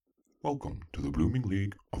Welcome to the Blooming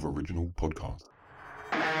League of Original Podcasts.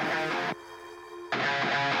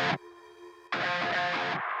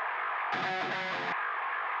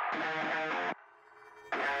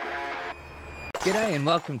 G'day and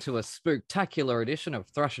welcome to a spooktacular edition of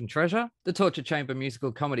Thrush and Treasure, the torture chamber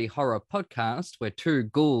musical comedy horror podcast where two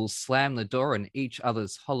ghouls slam the door in each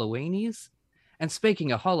other's Halloweenies. And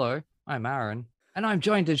speaking of hollow, I'm Aaron, and I'm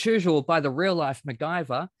joined as usual by the real-life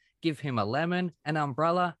MacGyver. Give him a lemon, an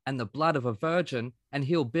umbrella, and the blood of a virgin, and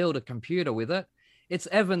he'll build a computer with it. It's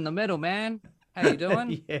Evan the Metal Man. How you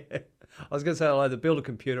doing? Yeah, I was going to say I'll either build a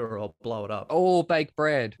computer or I'll blow it up. Or bake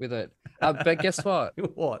bread with it. But guess what?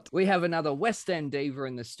 What? We have another West End diva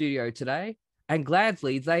in the studio today, and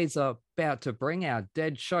gladly they's about to bring our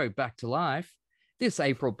dead show back to life. This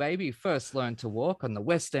April baby first learned to walk on the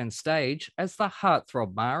West End stage as the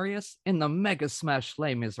heartthrob Marius in the mega smash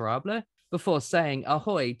Les Miserables, before saying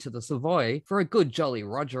ahoy to the Savoy for a good jolly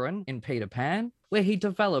Rogerin in Peter Pan, where he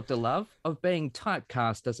developed a love of being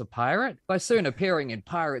typecast as a pirate by soon appearing in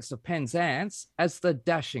Pirates of Penzance as the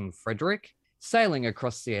dashing Frederick, sailing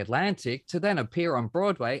across the Atlantic to then appear on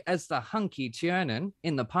Broadway as the hunky Tiernan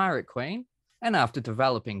in The Pirate Queen, and after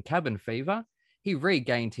developing cabin fever, he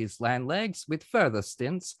regained his land legs with further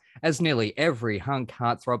stints as nearly every hunk,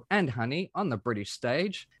 heartthrob and honey on the British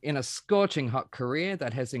stage in a scorching hot career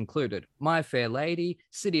that has included My Fair Lady,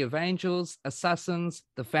 City of Angels, Assassins,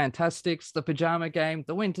 The Fantastics, The Pajama Game,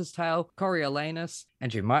 The Winter's Tale, Coriolanus,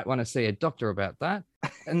 and you might want to see a doctor about that,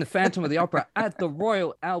 and The Phantom of the Opera at the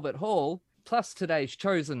Royal Albert Hall, plus today's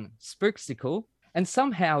chosen Spooksicle. And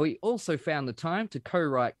somehow he also found the time to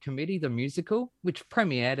co-write Committee the Musical, which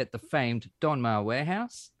premiered at the famed Donmar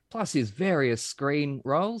Warehouse, plus his various screen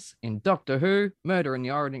roles in Doctor Who, Murder in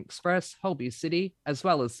the Orient Express, Holby City, as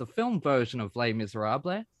well as the film version of Les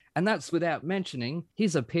Miserables. And that's without mentioning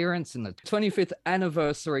his appearance in the 25th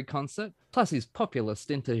anniversary concert, plus his popular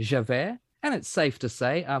stint as Javert. And it's safe to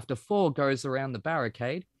say, after 4 goes around the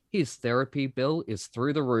barricade, his therapy bill is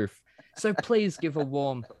through the roof. So please give a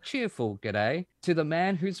warm, cheerful g'day to the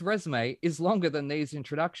man whose resume is longer than these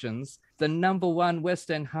introductions, the #1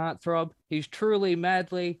 West End heartthrob. He's truly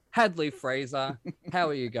madly Hadley Fraser. How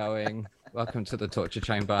are you going? Welcome to the Torture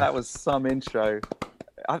Chamber. That was some intro.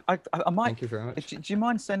 I might. Thank you very much. Do you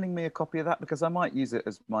mind sending me a copy of that, because I might use it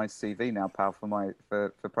as my CV now, pal,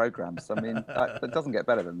 for programs. I mean, it doesn't get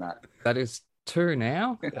better than that. That is 2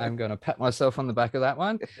 now. I'm going to pat myself on the back of that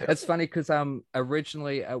one. It's funny because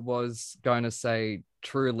originally I was going to say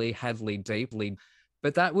truly Hadley deeply,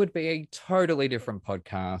 but that would be a totally different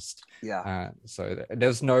podcast. Yeah. So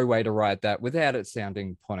there's no way to write that without it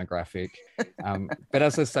sounding pornographic. But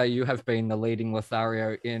as I say, you have been the leading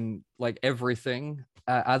Lothario in like everything.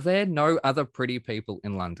 Are there no other pretty people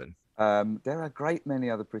in London? There are a great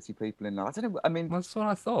many other pretty people in London. I don't know. I mean, That's what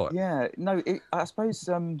I thought. Yeah. No. I suppose.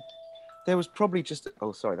 There was probably just...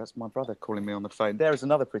 Oh, sorry, that's my brother calling me on the phone. There is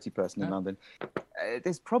another pretty person in London.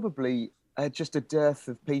 There's probably just a dearth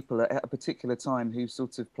of people at a particular time who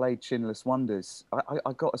sort of played chinless wonders.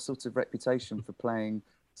 I got a sort of reputation for playing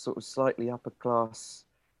sort of slightly upper class,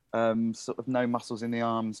 sort of no muscles in the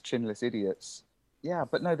arms, chinless idiots. Yeah,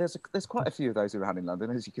 but no, there's quite a few of those around in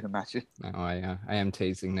London, as you can imagine. No, I am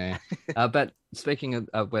teasing there. But speaking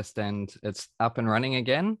of West End, it's up and running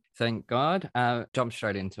again, thank God. Jump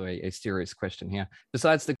straight into a serious question here.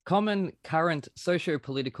 Besides the common current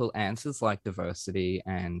socio-political answers like diversity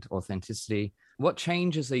and authenticity, what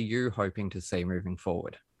changes are you hoping to see moving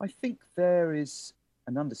forward? I think there is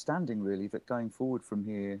an understanding, really, that going forward from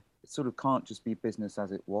here, it sort of can't just be business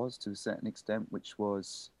as it was to a certain extent, which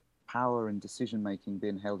was power and decision-making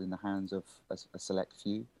being held in the hands of a select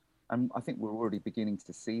few. And I think we're already beginning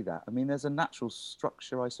to see that. I mean, there's a natural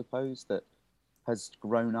structure, I suppose, that has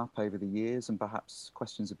grown up over the years, and perhaps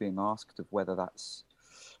questions are being asked of whether that's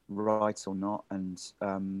right or not. And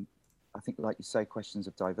I think, like you say, questions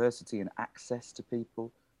of diversity and access to people,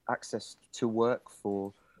 access to work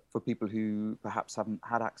for people who perhaps haven't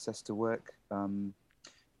had access to work,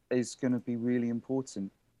 is going to be really important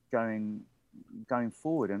going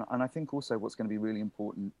forward. And I think also what's going to be really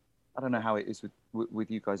important, I don't know how it is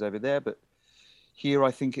with you guys over there, but here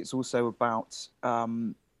I think it's also about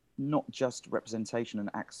not just representation and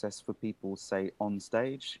access for people, say, on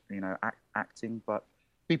stage, acting, but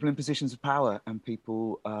people in positions of power and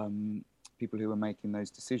people who are making those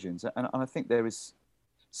decisions. And I think there is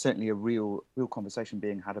certainly a real conversation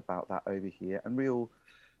being had about that over here, and real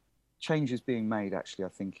changes being made, actually, I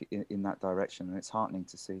think, in that direction, and it's heartening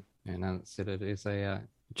to see. And it is a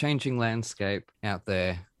changing landscape out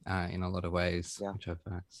there in a lot of ways, which I've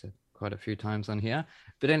said quite a few times on here.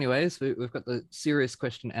 But anyways, we've got the serious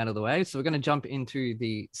question out of the way. So we're going to jump into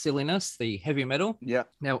the silliness, the heavy metal. Yeah.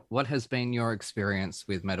 Now, what has been your experience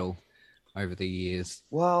with metal over the years?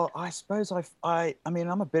 Well, I suppose I mean,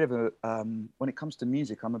 I'm a bit of a, when it comes to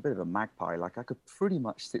music, I'm a bit of a magpie. Like I could pretty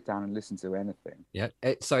much sit down and listen to anything. Yeah.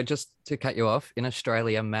 So just to cut you off, in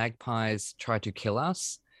Australia, magpies try to kill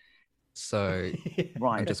us. So I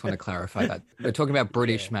Right. just want to clarify that. We're talking about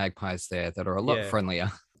British magpies there that are a lot Yeah.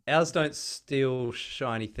 friendlier. Ours don't steal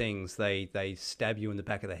shiny things. They stab you in the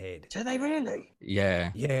back of the head. Do they really?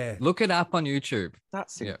 Yeah. Yeah. Look it up on YouTube.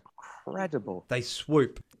 That's Yeah. incredible. They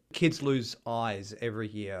swoop. Kids lose eyes every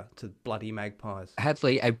year to bloody magpies.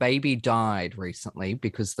 Hadley, a baby died recently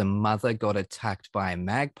because the mother got attacked by a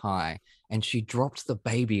magpie and she dropped the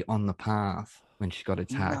baby on the path when she got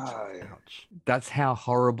attacked. No. Ouch. That's how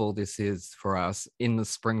horrible this is for us in the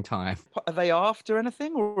springtime. Are they after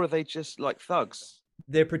anything, or are they just like thugs?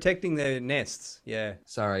 They're protecting their nests. Yeah.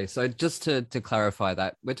 Sorry. So just to clarify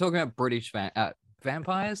that, we're talking about British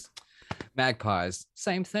vampires, magpies,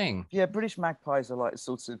 same thing. Yeah, British magpies are like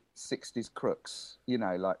sort of 60s crooks, you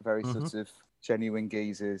know, like very sort of genuine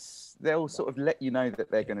geezers. They'll sort of let you know that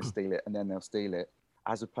they're going to steal it and then they'll steal it,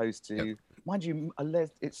 as opposed to, mind you,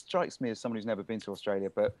 it strikes me as someone who's never been to Australia,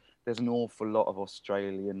 but there's an awful lot of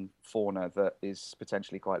Australian fauna that is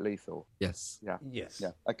potentially quite lethal. Yes. Yeah. Yes.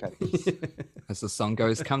 Yeah. Okay. As the song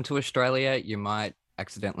goes, come to Australia, you might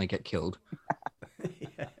accidentally get killed.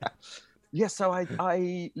 Yeah, so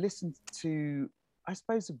I listened to, I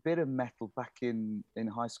suppose, a bit of metal back in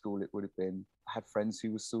high school. It would have been. I had friends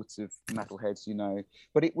who were sort of metalheads, you know,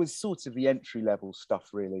 but it was sort of the entry level stuff,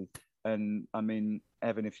 really. And I mean,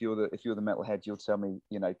 Evan, if you're the metalhead, you'll tell me,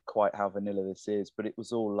 you know, quite how vanilla this is. But it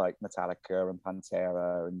was all like Metallica and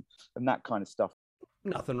Pantera and that kind of stuff.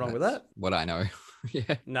 Nothing wrong with That's that. what I know.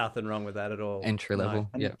 Yeah. Nothing wrong with that at all. Entry level.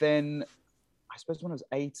 And Yeah. then, I suppose when I was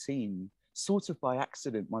 18, sort of by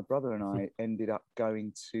accident, my brother and I ended up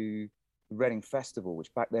going to the Reading Festival,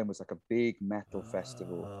 which back then was like a big metal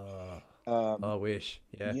festival. I wish.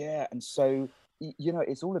 Yeah. Yeah, and so you know,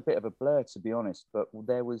 it's all a bit of a blur, to be honest. But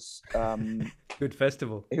there was, Good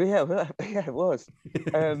festival. yeah, it was.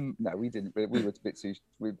 No, we didn't. We were a bit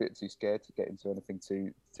too scared to get into anything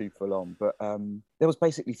too full on. But there was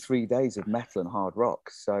basically 3 days of metal and hard rock,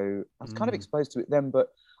 so I was kind of exposed to it then. But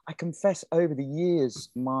I confess, over the years,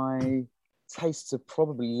 my tastes have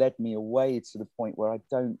probably led me away to the point where I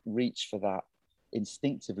don't reach for that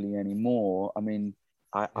instinctively anymore. I mean,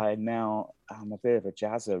 I'm a bit of a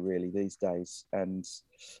jazzer really these days, and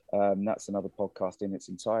that's another podcast in its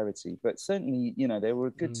entirety. But certainly, you know, there were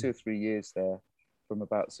a good 2 or 3 years there, from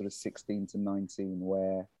about sort of 16 to 19,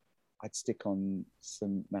 where I'd stick on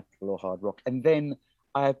some metal or hard rock, and then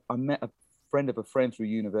I met a friend of a friend through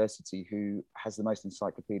university who has the most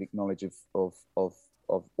encyclopedic knowledge of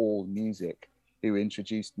all music, who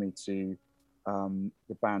introduced me to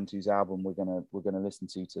the band whose album we're gonna listen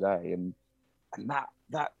to today, and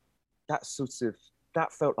that sort of,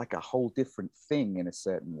 that felt like a whole different thing in a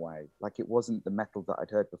certain way. Like it wasn't the metal that I'd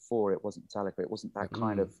heard before. It wasn't Metallica. It wasn't that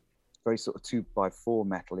kind of very sort of 2x4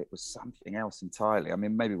 metal. It was something else entirely. I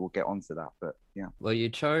mean, maybe we'll get onto that, but yeah. Well, you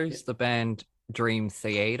chose the band Dream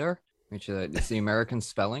Theater, which is the American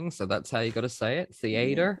spelling, so that's how you got to say it,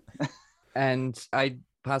 theater. And I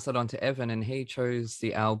passed it on to Evan, and he chose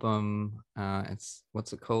the album.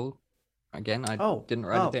 What's it called? Again, I didn't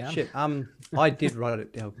write it down. Shit. I did write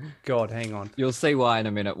it down. God, hang on. You'll see why in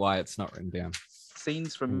a minute why it's not written down.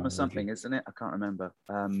 Scenes from something, isn't it? I can't remember.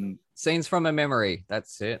 Scenes from a Memory.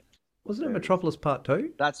 That's it. Wasn't it Metropolis Part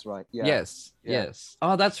 2? That's right. Yeah. Yes. Yeah. Yes.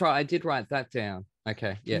 Oh, that's right. I did write that down.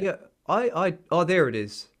 Okay. Yeah. Yeah. Oh, there it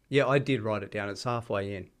is. Yeah, I did write it down. It's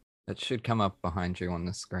halfway in. It should come up behind you on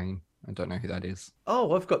the screen. I don't know who that is.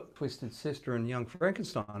 Oh, I've got Twisted Sister and Young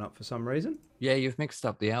Frankenstein up for some reason. Yeah, you've mixed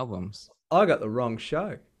up the albums. I got the wrong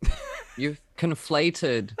show. You've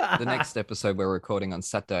conflated the next episode we're recording on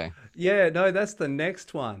Saturday. Yeah, no, that's the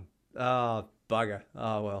next one. Oh, bugger.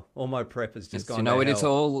 Oh, well, all my prep has just gone to it is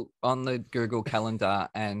hell. all on the Google Calendar,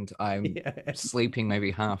 and I'm sleeping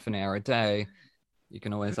maybe half an hour a day. You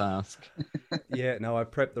can always ask. Yeah, no, I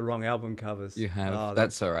prepped the wrong album covers. You have. Oh,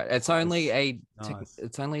 that's all right. It's only nice.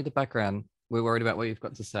 It's only the background. We're worried about what you've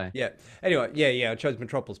got to say. Yeah. Anyway, yeah, I chose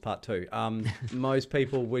Metropolis Part 2. Most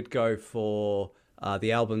people would go for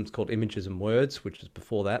the album's called Images and Words, which was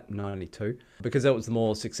before that, 92, because that was the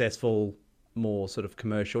more successful, more sort of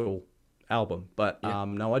commercial album. But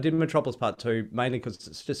no, I did Metropolis Part 2 mainly because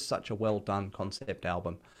it's just such a well-done concept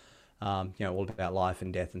album. You know, all about life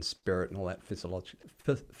and death and spirit and all that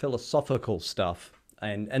philosophical stuff.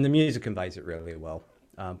 And the music conveys it really well.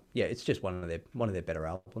 yeah, it's just one of their better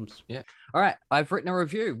albums. Yeah. All right. I've written a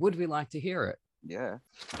review. Would we like to hear it? Yeah.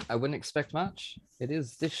 I wouldn't expect much. It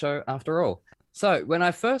is this show after all. So when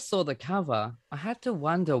I first saw the cover, I had to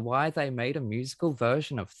wonder why they made a musical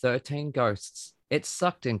version of 13 Ghosts. It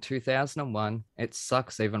sucked in 2001. It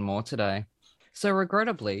sucks even more today. So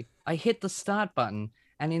regrettably, I hit the start button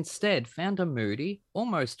and instead found a moody,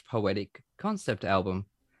 almost poetic concept album.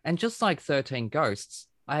 And just like 13 Ghosts,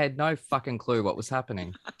 I had no fucking clue what was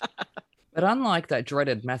happening. But unlike that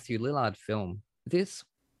dreaded Matthew Lillard film, this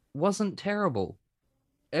wasn't terrible.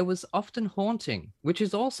 It was often haunting, which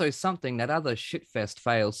is also something that other shitfest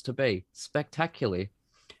fails to be, spectacularly.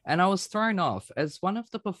 And I was thrown off as one of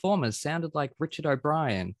the performers sounded like Richard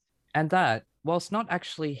O'Brien, and that, whilst not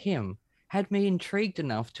actually him, had me intrigued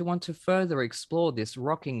enough to want to further explore this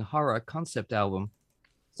rocking horror concept album.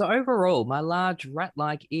 So overall, my large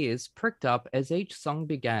rat-like ears pricked up as each song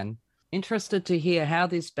began, interested to hear how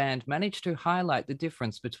this band managed to highlight the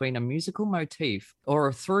difference between a musical motif or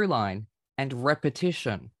a through line and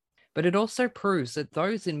repetition. But it also proves that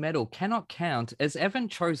those in metal cannot count, as Evan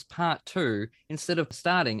chose part 2 instead of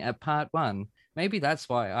starting at part 1. Maybe that's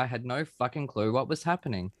why I had no fucking clue what was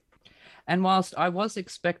happening. And whilst I was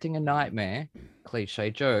expecting a nightmare,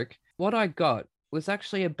 cliche joke, what I got was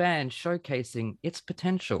actually a band showcasing its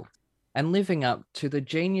potential and living up to the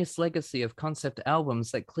genius legacy of concept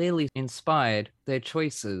albums that clearly inspired their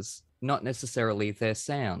choices, not necessarily their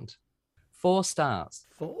sound. 4 stars.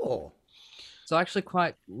 4. So I actually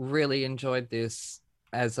quite really enjoyed this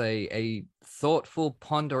as a thoughtful,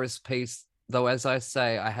 ponderous piece, though, as I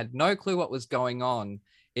say, I had no clue what was going on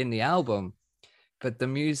in the album, but the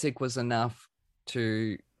music was enough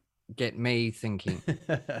to get me thinking.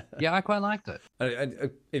 Yeah, I quite liked it.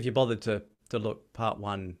 If you bothered to look, part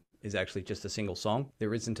 1 is actually just a single song.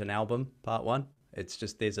 There isn't an album, part 1. It's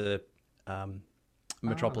just, there's a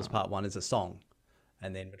Metropolis part 1 is a song,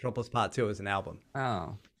 and then Metropolis part 2 is an album.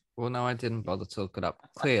 Oh. Well, no, I didn't bother to look it up.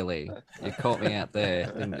 Clearly, you caught me out there,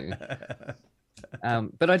 didn't you?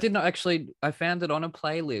 But I did not actually, I found it on a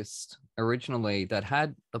playlist originally that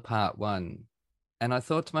had the part 1. And I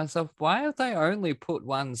thought to myself, why have they only put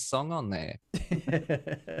one song on there?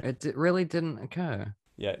 It really didn't occur.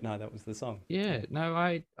 Yeah, no, that was the song. Yeah, no,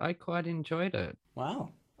 I quite enjoyed it. Wow,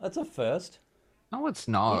 that's a first. No, it's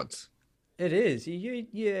not. It is. You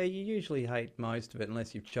usually hate most of it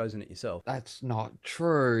unless you've chosen it yourself. That's not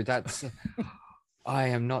true. That's I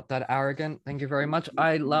am not that arrogant. Thank you very much.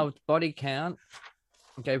 I loved Body Count.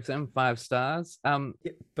 Gave them 5 stars. Yeah,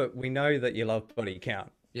 but we know that you love Body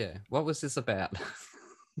Count. Yeah. What was this about?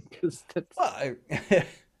 Because that's...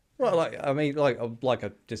 Well, like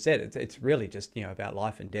I just said, it's really just, you know, about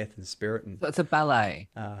life and death and spirit and it's a ballet.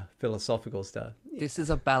 Philosophical stuff. This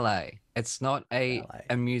is a ballet. It's not a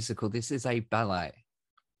musical. This is a ballet.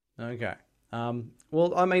 Okay.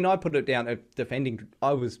 Well, I mean, I put it down at defending.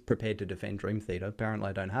 I was prepared to defend Dream Theater. Apparently,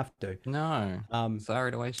 I don't have to. No.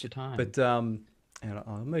 Sorry to waste your time. But and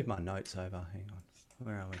I'll move my notes over. Hang on.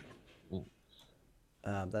 Where are we?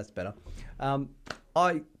 That's better.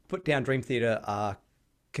 I put down Dream Theater are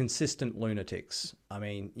consistent lunatics. I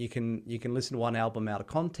mean, you can listen to one album out of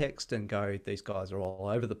context and go, these guys are all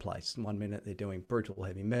over the place. One minute they're doing brutal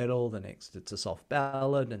heavy metal, the next it's a soft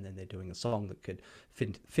ballad, and then they're doing a song that could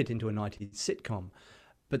fit into a 90s sitcom.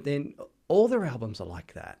 But then all their albums are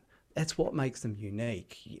like that. That's what makes them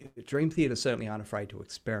unique. Dream Theater certainly aren't afraid to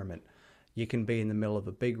experiment. You can be in the middle of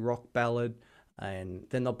a big rock ballad, and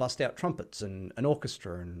then they'll bust out trumpets and an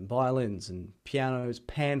orchestra and violins and pianos,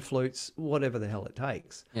 pan flutes, whatever the hell it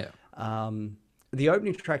takes. Yeah. The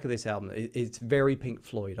opening track of this album, it's very Pink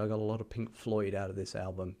Floyd. I got a lot of Pink Floyd out of this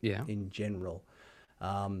album. Yeah. In general,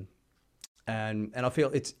 and I feel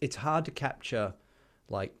it's hard to capture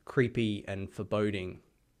like creepy and foreboding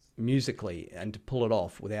musically and to pull it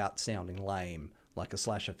off without sounding lame, like a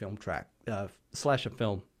slasher film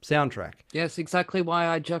soundtrack. Yes, exactly why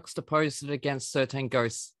I juxtaposed it against 13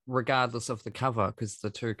 Ghosts, regardless of the cover, because the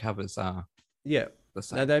 2 covers are the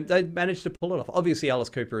same. No, they managed to pull it off. Obviously, Alice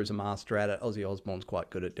Cooper is a master at it. Ozzy Osbourne's quite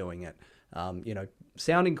good at doing it. You know,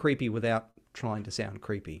 sounding creepy without trying to sound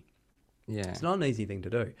creepy. Yeah. It's not an easy thing to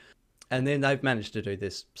do. And then they've managed to do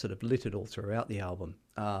this sort of littered all throughout the album.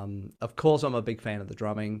 Of course, I'm a big fan of the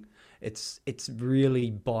drumming. It's really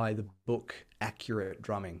by the book accurate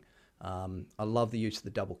drumming. I love the use of the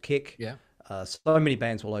double kick. Yeah. So many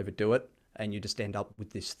bands will overdo it, and you just end up with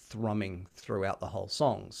this thrumming throughout the whole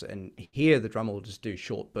songs. And here the drummer will just do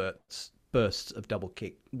short bursts of double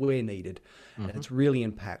kick where needed. And it's really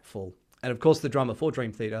impactful. And of course, the drummer for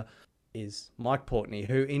Dream Theater is Mike Portney,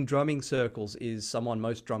 who in drumming circles is someone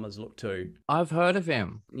most drummers look to. I've heard of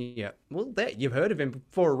him. Yeah, well, you've heard of him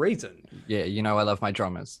for a reason. Yeah, you know I love my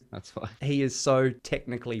drummers. That's why. He is so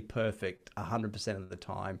technically perfect 100% of the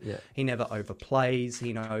time. Yeah. He never overplays.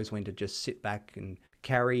 He knows when to just sit back and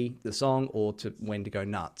carry the song or to when to go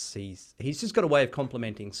nuts. He's just got a way of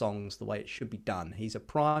complementing songs the way it should be done. He's a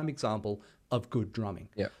prime example of good drumming.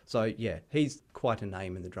 Yeah. So yeah, he's quite a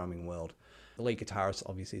name in the drumming world. The lead guitarist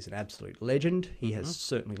obviously is an absolute legend. He has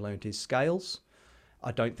certainly learned his scales.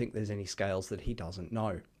 I don't think there's any scales that he doesn't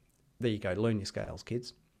know. There you go, learn your scales,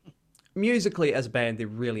 kids. Musically, as a band, they're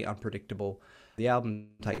really unpredictable. The album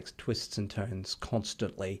takes twists and turns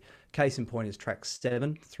constantly. Case in point is track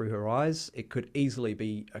 7, Through Her Eyes. It could easily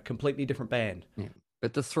be a completely different band. Yeah.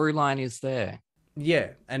 But the through line is there. Yeah,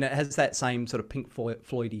 and it has that same sort of Pink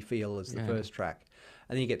Floydy feel as the first track.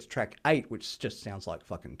 And then you get to track 8, which just sounds like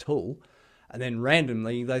fucking Tool. And then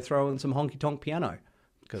randomly they throw in some honky-tonk piano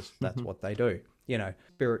because that's what they do. You know,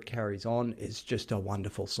 Spirit Carries On is just a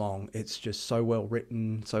wonderful song. It's just so well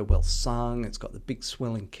written, so well sung. It's got the big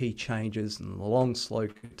swelling key changes and the long, slow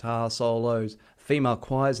guitar solos. Female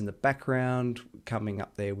choirs in the background coming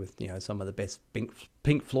up there with, you know, some of the best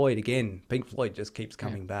Pink Floyd again. Pink Floyd just keeps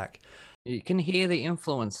coming back. You can hear the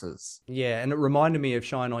influences. Yeah, and it reminded me of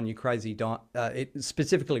Shine On You Crazy Diamond. It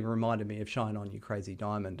specifically reminded me of Shine On You Crazy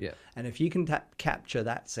Diamond. Yeah. And if you can capture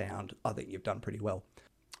that sound, I think you've done pretty well.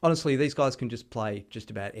 Honestly, these guys can just play just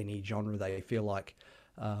about any genre they feel like.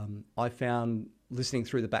 I found listening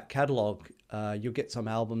through the back catalogue, you'll get some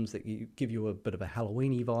albums that give you a bit of a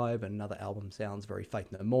Halloweeny vibe, and another album sounds very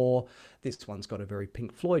Faith No More. This one's got a very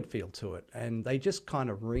Pink Floyd feel to it, and they just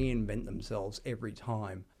kind of reinvent themselves every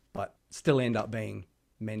time, but still end up being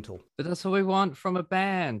mental. But that's what we want from a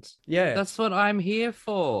band. Yeah. That's what I'm here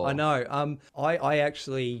for. I know. I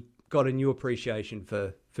actually got a new appreciation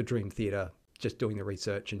for Dream Theater just doing the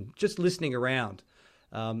research and just listening around.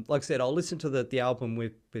 Like I said, I'll listen to the album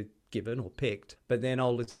we've given or picked, but then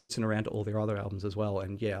I'll listen around to all their other albums as well.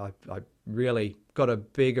 And yeah, I really got a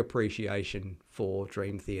big appreciation for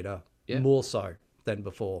Dream Theater, more so than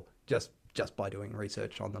before, just by doing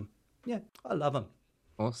research on them. Yeah, I love them.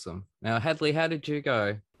 Awesome. Now, Hadley, how did you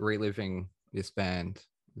go reliving this band,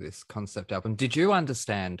 this concept album? Did you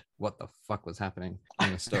understand what the fuck was happening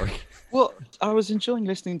in the story? Well, I was enjoying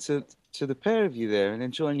listening to the pair of you there and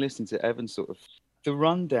enjoying listening to Evan sort of the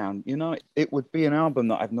rundown. You know, it would be an album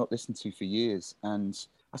that I've not listened to for years. And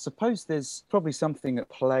I suppose there's probably something at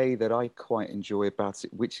play that I quite enjoy about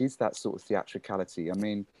it, which is that sort of theatricality. I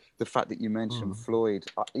mean, the fact that you mentioned Floyd,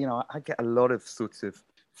 I get a lot of sort of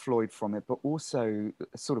Floyd from it, but also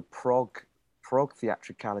a sort of prog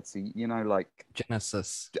theatricality, you know, like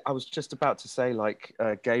Genesis. I was just about to say, like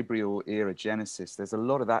Gabriel era Genesis. There's a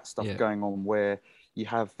lot of that stuff going on where you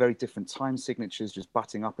have very different time signatures just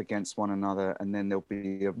butting up against one another, and then there'll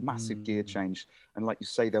be a massive gear change. And like you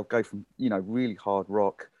say, they'll go from, you know, really hard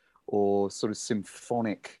rock or sort of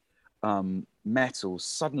symphonic metal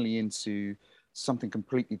suddenly into something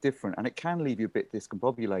completely different. And it can leave you a bit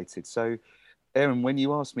discombobulated. So, Aaron, when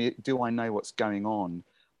you ask me, do I know what's going on?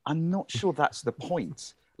 I'm not sure that's the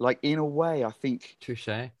point. Like, in a way, I think, Touche.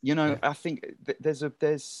 you know, I think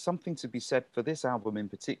there's something to be said for this album in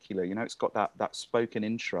particular. You know, it's got that spoken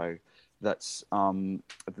intro that's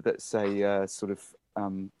a sort of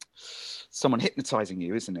someone hypnotizing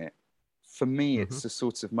you, isn't it? For me, it's a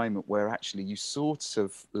sort of moment where actually you sort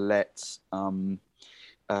of let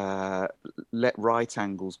right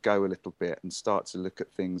angles go a little bit and start to look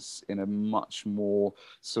at things in a much more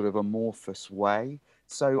sort of amorphous way.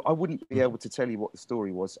 So I wouldn't be able to tell you what the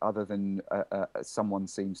story was other than someone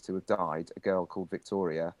seems to have died, a girl called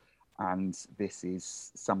Victoria, and this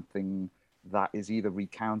is something that is either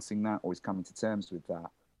recounting that or is coming to terms with that.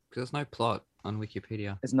 There's no plot on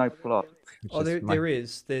Wikipedia. There's no plot. Oh, there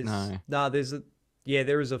is. There's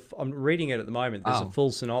there is a. I'm reading it at the moment. There's a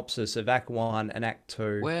full synopsis of Act 1 and Act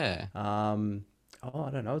 2. Where?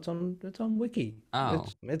 I don't know. It's on Wiki. Oh,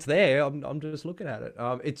 it's there. I'm just looking at it.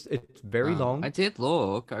 It's very long. I did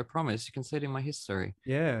look. I promise. You can see it in my history.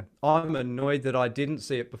 Yeah, I'm annoyed that I didn't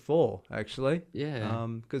see it before. Actually. Yeah.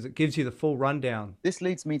 Because it gives you the full rundown. This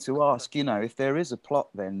leads me to ask, you know, if there is a plot,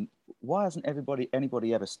 then why hasn't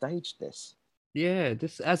anybody ever staged this? Yeah,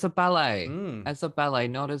 this as a ballet,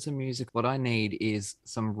 not as a music. What I need is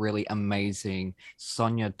some really amazing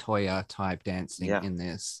Sonia Toya type dancing in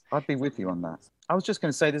this. I'd be with you on that. I was just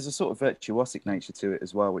going to say there's a sort of virtuosic nature to it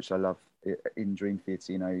as well, which I love in Dream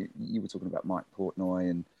Theater. You know, you were talking about Mike Portnoy,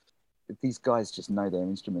 and these guys just know their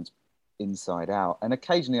instruments inside out. And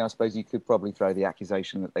occasionally, I suppose you could probably throw the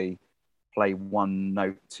accusation that they play one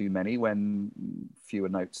note too many when fewer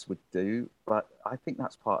notes would do. But I think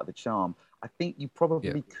that's part of the charm. I think you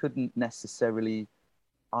probably couldn't necessarily,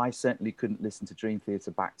 I certainly couldn't listen to Dream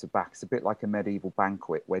Theater back to back. It's a bit like a medieval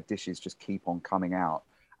banquet where dishes just keep on coming out.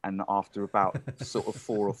 And after about sort of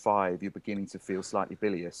 4 or 5, you're beginning to feel slightly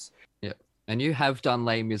bilious. Yeah. And you have done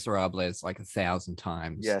Les Miserables like 1,000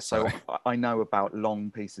 times. Yeah, so I know about long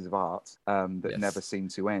pieces of art that never seem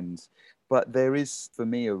to end. But there is, for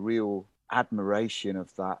me, a real admiration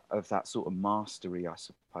of that sort of mastery, I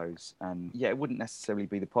suppose. And yeah, it wouldn't necessarily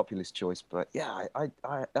be the populist choice, but yeah,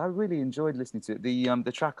 I really enjoyed listening to it.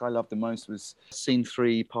 The track I loved the most was Scene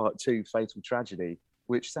 3, Part 2, Fatal Tragedy,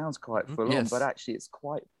 which sounds quite full on, but actually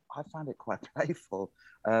I found it quite playful.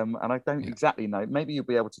 And I don't exactly know. Maybe you'll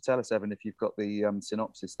be able to tell us, Evan, if you've got the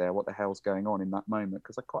synopsis there, what the hell's going on in that moment,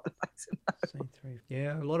 because I quite like to know. Scene 3.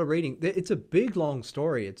 Yeah, a lot of reading. It's a big, long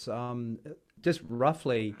story. It's just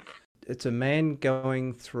roughly, it's a man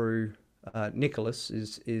going through, Nicholas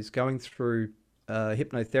is going through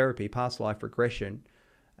hypnotherapy, past life regression,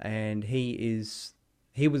 and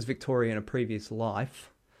he was Victoria in a previous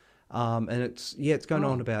life. And it's going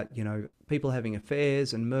on about, people having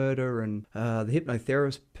affairs and murder, and the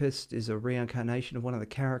hypnotherapist is a reincarnation of one of the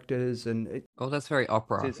characters. And that's very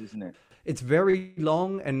opera. It is, isn't it? It's very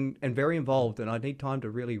long and very involved, and I need time to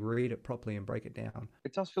really read it properly and break it down.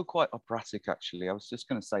 It does feel quite operatic, actually. I was just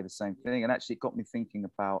going to say the same thing, and actually it got me thinking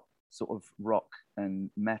about sort of rock and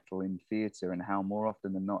metal in theatre and how more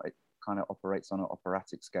often than not it kind of operates on an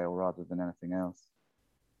operatic scale rather than anything else.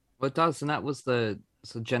 Well, it does, and that was the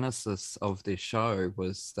genesis of this show,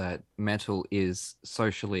 was that metal is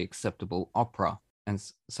socially acceptable opera, and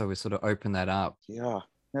so we sort of opened that up. Yeah,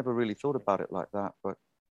 never really thought about it like that, but...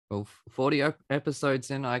 Well, 40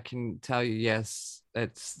 episodes in, I can tell you, yes,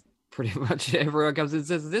 it's pretty much everyone comes in and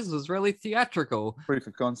says, this was really theatrical. Proof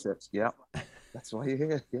of concept, yeah. That's why you're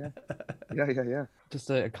here, yeah. Yeah. Just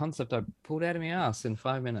a concept I pulled out of my ass in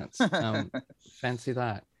 5 minutes. Fancy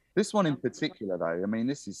that. This one in particular, though, I mean,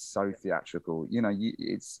 this is so theatrical.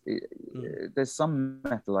 There's some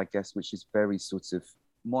metal, I guess, which is very sort of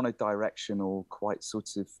monodirectional, quite sort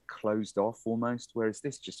of closed off almost, whereas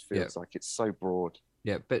this just feels like it's so broad.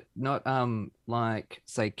 Yeah, but not like,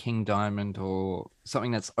 say, King Diamond or something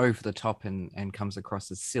that's over the top and comes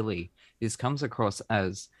across as silly. This comes across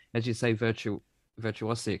as you say,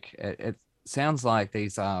 virtuosic. It sounds like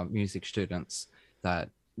these are music students that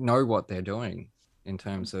know what they're doing in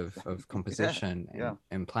terms of composition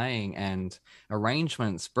and playing and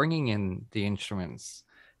arrangements, bringing in the instruments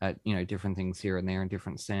at, different things here and there and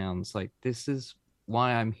different sounds. Like, this is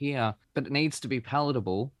why I'm here, but it needs to be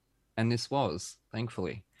palatable. And this was,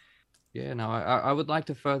 thankfully. Yeah, no, I would like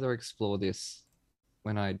to further explore this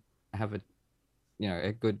when I have a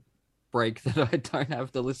good break that I don't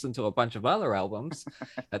have to listen to a bunch of other albums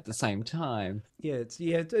at the same time. Yeah,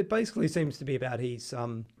 it basically seems to be about he's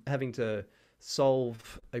having to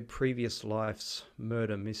solve a previous life's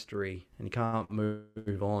murder mystery, and he can't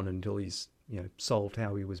move on until he's solved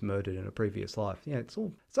how he was murdered in a previous life. Yeah, it's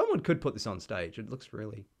all. Someone could put this on stage. It looks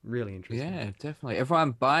really, really interesting. Yeah, definitely.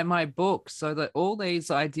 Everyone buy my book so that all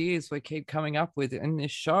these ideas we keep coming up with in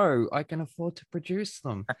this show, I can afford to produce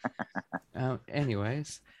them.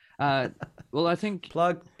 Anyways, well, I think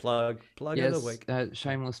plug of the week.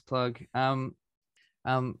 Shameless plug. I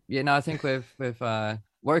think we've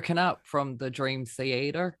woken up from the dream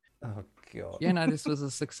theater. Oh God. This was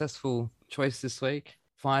a successful choice this week.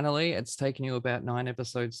 Finally, it's taken you about 9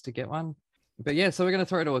 episodes to get one. But yeah, so we're going to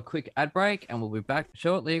throw to a quick ad break, and we'll be back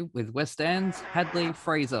shortly with West End's Hadley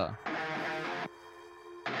Fraser.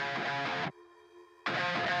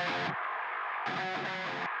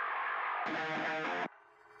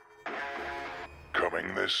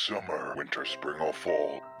 Coming this summer, winter, spring, or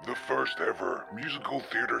fall, the first ever musical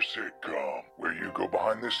theater sitcom, where you go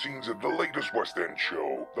behind the scenes of the latest West End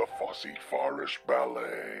show, the Fosse Forest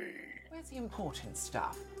Ballet. Where's the important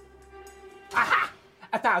stuff? Aha!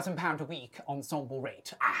 £1,000 a week ensemble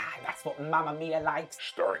rate. That's what Mamma Mia likes.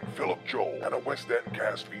 Starring Philip Joel and a West End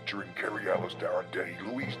cast featuring Carrie Ellis, Darren Day,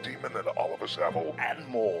 Louise Demon, and Oliver Saville, and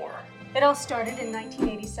more. It all started in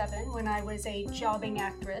 1987 when I was a jobbing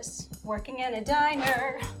actress working in a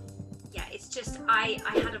diner. Yeah, it's just I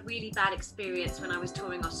had a really bad experience when I was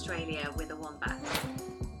touring Australia with a wombat.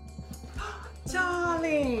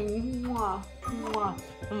 Darling! Mwah, mwah.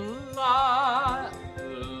 La,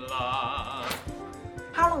 la.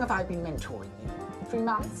 How long have I been mentoring you? 3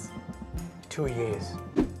 months? 2 years.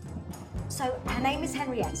 So her name is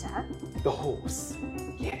Henrietta. The horse.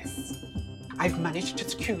 Yes. I've managed to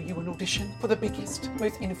secure you an audition for the biggest,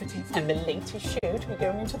 most innovative, and the latest show to be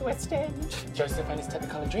going into the West End. Joseph and his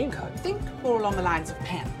Technicolor Dreamcoat. Think more along the lines of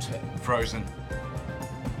Pen. Frozen.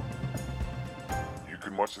 You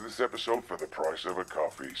can watch this episode for the price of a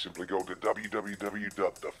coffee. Simply go to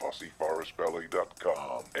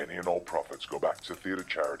www.thefossyforestballet.com. Any and all profits go back to theatre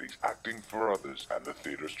charities, Acting for Others, and the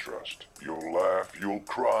Theatre's Trust. You'll laugh, you'll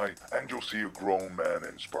cry, and you'll see a grown man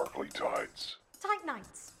in sparkly tights. Tight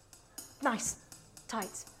nights. Nice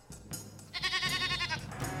tights.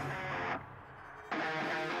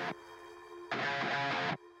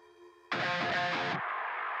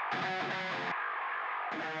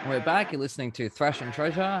 We're back. You're listening to Thrash and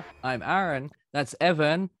Treasure. I'm Aaron. That's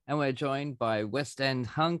Evan. And we're joined by West End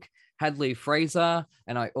hunk Hadley Fraser.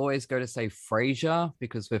 And I always go to say Fraser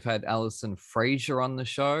because we've had Alison Fraser on the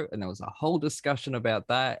show. And there was a whole discussion about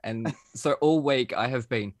that. And so all week I have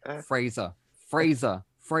been Fraser.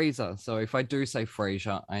 So if I do say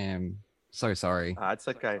Fraser, I am so sorry. It's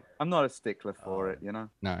okay. I'm not a stickler for it, you know?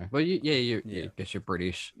 No. Well, you guess you're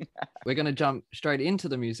British. We're going to jump straight into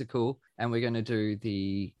the musical, and we're going to do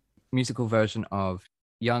the musical version of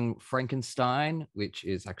Young Frankenstein, which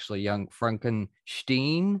is actually Young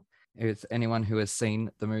Frankenstein. If anyone who has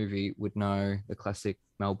seen the movie would know the classic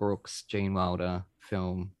Mel Brooks, Gene Wilder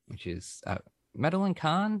film, which is Madeline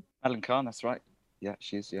Kahn. Madeline Kahn, that's right. Yeah,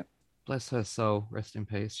 she is, yeah. Bless her soul, rest in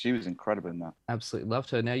peace. She was incredible in that. Absolutely loved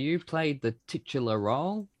her. Now, you played the titular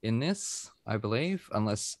role in this, I believe,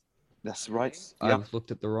 unless that's right. I've looked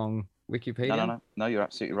at the wrong Wikipedia. No, you're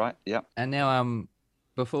absolutely right. Yeah. And now,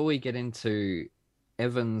 before we get into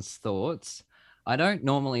Evan's thoughts, I don't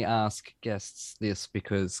normally ask guests this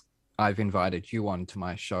because I've invited you on to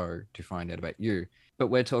my show to find out about you, but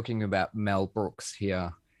we're talking about Mel Brooks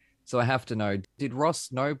here. So I have to know, did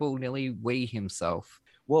Ross Noble nearly wee himself?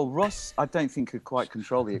 Well, Ross, I don't think could quite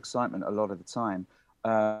control the excitement a lot of the time.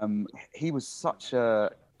 He was such a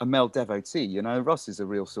Mel devotee, you know. Ross is a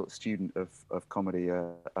real sort of student of comedy,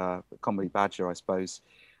 comedy badger, I suppose.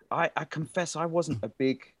 I confess I wasn't a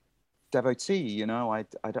big devotee, you know.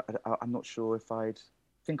 I'm not sure if I'd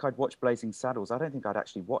watched Blazing Saddles. I don't think I'd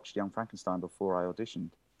actually watched Young Frankenstein before I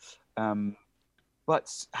auditioned.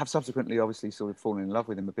 But have subsequently obviously sort of fallen in love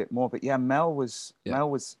with him a bit more. But yeah, Mel was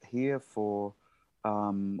here for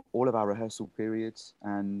all of our rehearsal periods,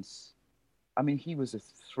 and I mean, he was a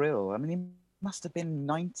thrill. I mean, he must have been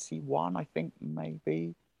 91, I think,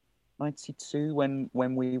 maybe 92 when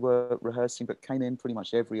we were rehearsing, but came in pretty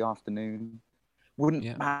much every afternoon.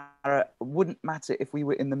 Wouldn't matter if we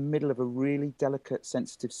were in the middle of a really delicate,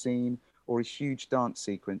 sensitive scene or a huge dance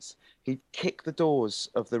sequence. He'd kick the doors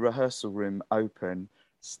of the rehearsal room open,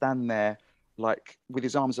 stand there like with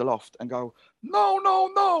his arms aloft and go,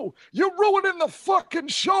 no, you're ruining the fucking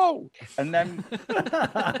show. And then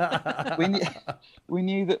we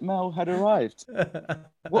knew that Mel had arrived.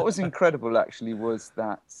 What was incredible actually was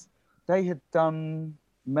that they had done,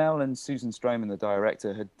 Mel and Susan Stroman, the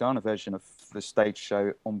director, had done a version of the stage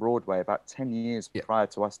show on Broadway about 10 years prior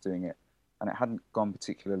to us doing it, and it hadn't gone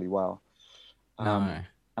particularly well.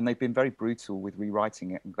 And they've been very brutal with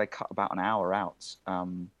rewriting it, and they cut about an hour out.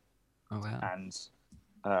 And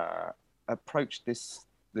approached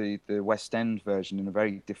the West End version in a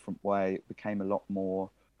very different way. It became a lot more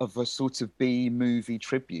of a sort of B-movie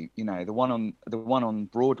tribute. You know, the one on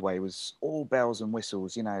Broadway was all bells and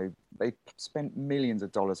whistles. You know, they spent millions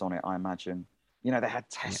of dollars on it, I imagine. You know, they had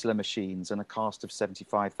Tesla machines and a cast of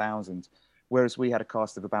 75,000, whereas we had a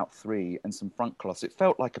cast of about 3 and some front cloths. It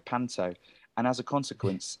felt like a panto, and as a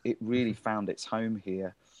consequence, it really found its home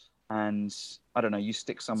here. And I don't know, you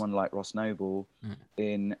stick someone like Ross Noble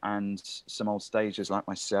in, and some old stagers like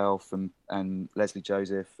myself and Leslie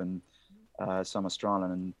Joseph and Summer Strachan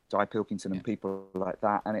and Di Pilkington and people like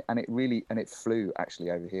that, and it flew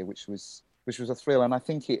actually over here, which was a thrill. And I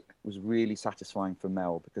think it was really satisfying for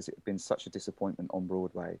Mel, because it had been such a disappointment on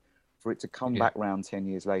Broadway. For it to come back round 10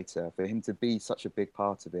 years later, for him to be such a big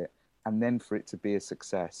part of it, and then for it to be a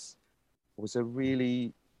success, was a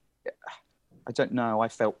really, I don't know, I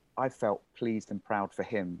felt pleased and proud for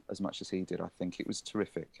him as much as he did. I think it was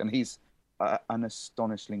terrific. And he's an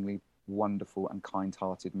astonishingly wonderful and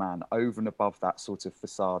kind-hearted man. Over and above that sort of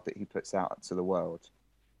facade that he puts out to the world,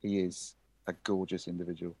 he is a gorgeous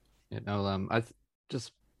individual. Yeah, no,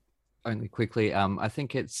 just only quickly, I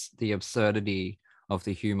think it's the absurdity of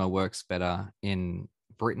the humor works better in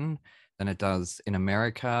Britain than it does in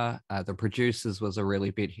America. The Producers was a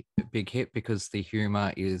really big hit because the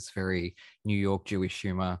humor is very New York Jewish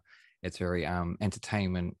humor. It's very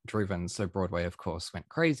entertainment driven. So Broadway, of course, went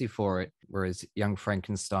crazy for it. Whereas Young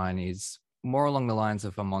Frankenstein is more along the lines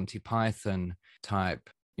of a Monty Python type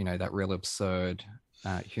that real absurd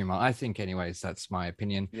humor. I think, anyways, that's my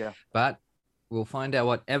opinion. Yeah. But we'll find out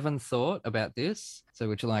what Evan thought about this. So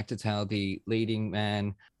would you like to tell the leading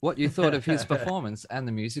man what you thought of his performance and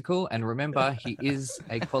the musical? And remember, he is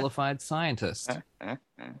a qualified scientist.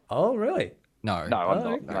 Oh, really? No. I'm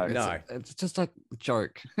not. No. No. It's just a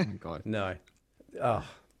joke. Oh, my God. No. Oh,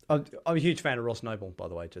 I'm a huge fan of Ross Noble, by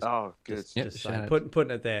the way. Just good. Yep, just shout saying, out.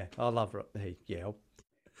 putting it there. I love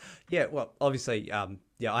yeah. Well, obviously,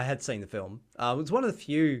 I had seen the film. It's one of the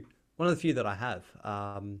few that I have.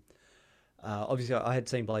 Obviously, I had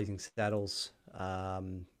seen Blazing Saddles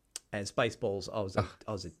and Spaceballs.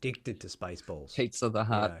 I was addicted to Spaceballs. Pizza the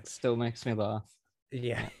Hut still makes me laugh.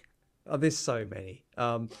 Yeah. Oh, there's so many.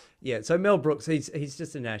 So Mel Brooks, he's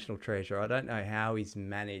just a national treasure. I don't know how he's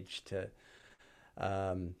managed to.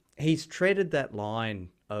 He's treaded that line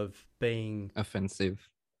of being Offensive,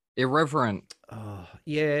 irreverent.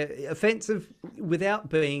 Offensive without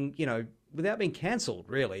being cancelled.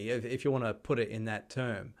 Really, if you want to put it in that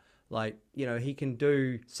term, like he can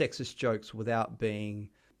do sexist jokes without being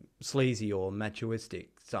sleazy or machoistic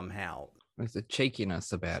somehow. There's a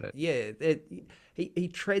cheekiness about it. Yeah, he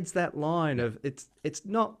treads that line of it's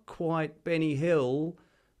not quite Benny Hill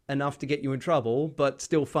enough to get you in trouble, but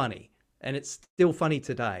still funny. And it's still funny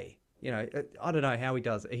today. I don't know how he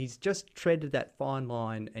does it. He's just treaded that fine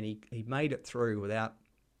line, and he made it through without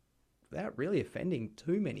really offending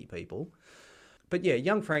too many people. But yeah,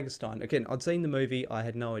 Young Frankenstein, again, I'd seen the movie. I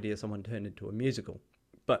had no idea someone turned it into a musical.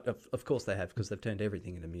 But of course they have, because they've turned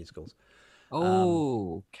everything into musicals.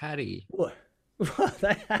 Oh, Caddy. What?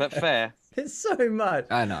 But fair. There's so much.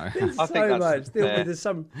 I know. There's I think so that's much. fair. There's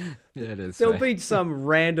some. Yeah, it is. There'll fair. be some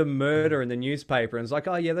random murder in the newspaper, and it's like,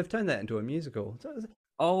 oh yeah, they've turned that into a musical.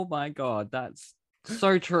 Oh my God, that's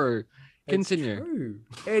so true. Continue. It's true.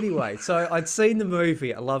 Anyway, so I'd seen the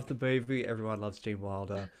movie. I loved the movie. Everyone loves Gene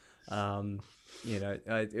Wilder. Anyway,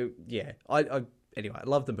 I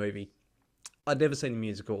love the movie. I'd never seen the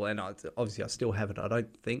musical, and obviously I still haven't. I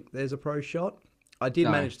don't think there's a pro shot. I did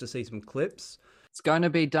manage to see some clips. It's going to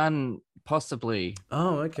be done possibly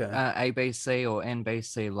Oh, okay. ABC or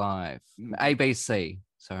NBC Live. ABC,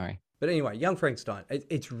 sorry. But anyway, Young Frankenstein.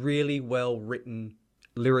 It's really well written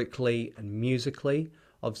lyrically and musically,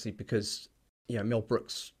 obviously because Mel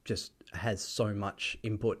Brooks just has so much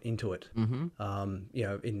input into it. Mm-hmm.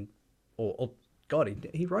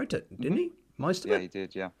 He wrote it, didn't he? Most of it. Yeah, he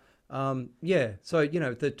did. Yeah. So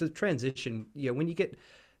the transition. When you get,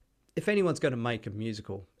 if anyone's going to make a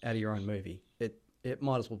musical out of your own movie, it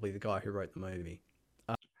might as well be the guy who wrote the movie.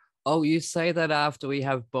 Oh, you say that after we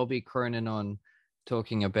have Bobby Cronin on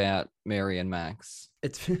talking about Mary and Max.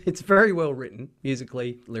 It's very well written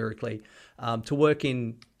musically, lyrically. To work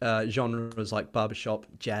in genres like barbershop,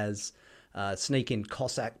 jazz, sneak in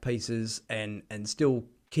Cossack pieces, and still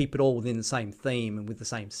keep it all within the same theme and with the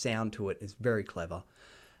same sound to it is very clever.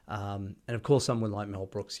 And of course, someone like Mel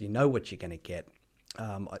Brooks, you know what you're going to get.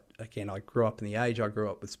 I grew up in the age. I grew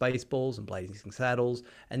up with Spaceballs and Blazing Saddles,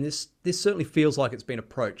 and this certainly feels like it's been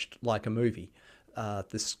approached like a movie.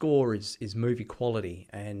 The score is movie quality,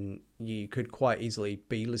 and you could quite easily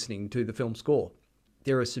be listening to the film score.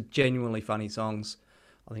 There are some genuinely funny songs,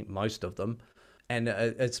 I think most of them, and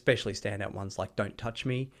especially standout ones like "Don't Touch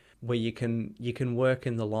Me," where you can work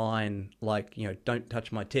in the line like "Don't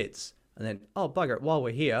touch my tits," and then "Oh bugger it, while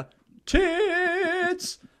we're here,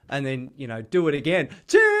 tits." And then, do it again.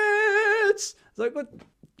 Tits! It's like, what?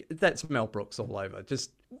 That's Mel Brooks all over.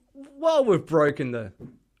 Just while we've broken the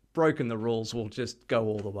rules, we'll just go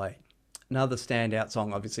all the way. Another standout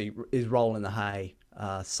song, obviously, is "Roll in the Hay."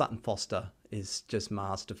 Sutton Foster is just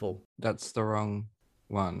masterful. That's the wrong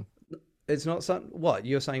one. It's not Sutton. What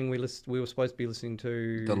you're saying? We were supposed to be listening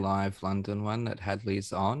to The live London one that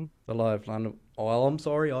Hadley's on. the live London. Oh, I'm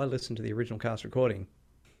sorry. I listened to the original cast recording.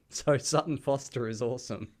 So Sutton Foster is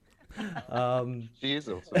awesome. She is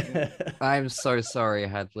awesome. I'm so sorry,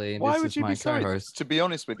 Hadley. Why This would is you my be sorry? co-host. To be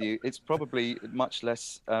honest with you, it's probably much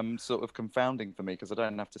less sort of confounding for me because I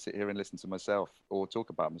don't have to sit here and listen to myself or talk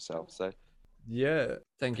about myself. So Yeah.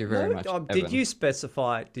 Thank you very much. Did Evan. you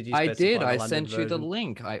specify? I did. the I London sent you the version?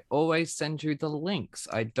 link. I always send you the links.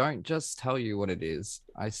 I don't just tell you what it is.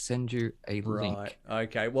 I send you a Right. link.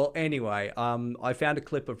 Okay. Well, anyway, I found a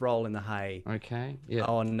clip of "Roll in the Hay" Okay. Yeah.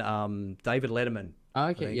 on David Letterman.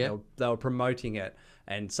 I Okay. think Yeah. they were promoting it,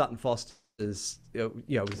 and Sutton Foster's,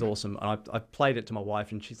 was awesome. And I played it to my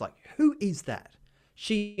wife, and she's like, "Who is that?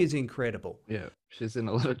 She is incredible." Yeah. She's in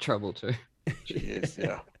a lot of trouble too. she is,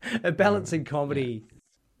 yeah. A balancing comedy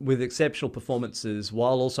with exceptional performances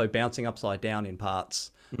while also bouncing upside down in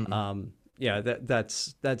parts. Mm-hmm.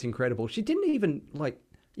 That's incredible. She didn't even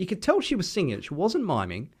You could tell she was singing it. She wasn't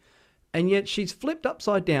miming. And yet she's flipped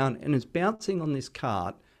upside down and is bouncing on this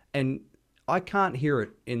cart. And I can't hear it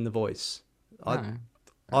in the voice. I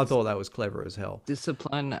thought that was clever as hell.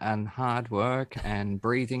 Discipline and hard work and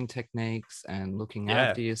breathing techniques and looking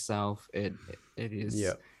after yourself. It is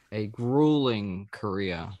a grueling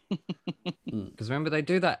career. Because remember, they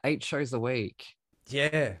do that 8 shows a week.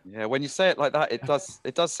 Yeah. Yeah, when you say it like that,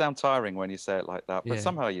 it does sound tiring when you say it like that, but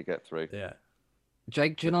somehow you get through. Yeah.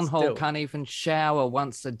 Jake Gyllenhaal can't even shower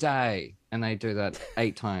once a day, and they do that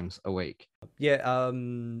 8 times a week. Yeah,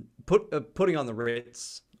 putting on the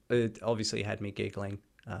Ritz obviously had me giggling.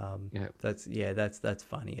 That's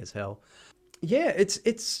funny as hell. Yeah,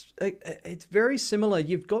 it's very similar.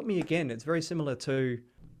 You've got me again. It's very similar to,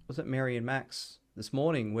 was it Mary and Max this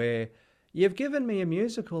morning, where you've given me a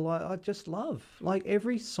musical I just love. Like,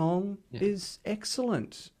 every song is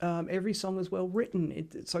excellent. Every song is well written.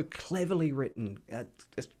 It's so cleverly written.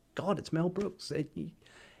 It's Mel Brooks.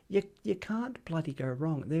 You can't bloody go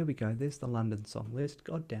wrong. There we go. There's the London song list.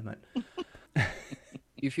 God damn it.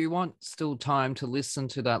 If you want still time to listen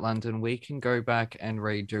to that London, we can go back and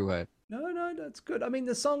redo it. No, that's good. I mean,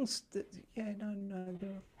 the songs, no.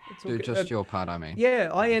 It's Do just your part, I mean. Yeah,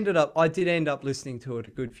 I did end up listening to it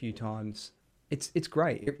a good few times. It's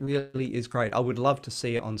great. It really is great. I would love to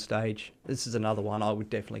see it on stage. This is another one I would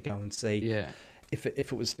definitely go and see. Yeah. If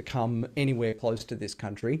it was to come anywhere close to this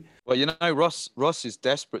country. Well, Ross is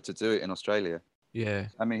desperate to do it in Australia. Yeah.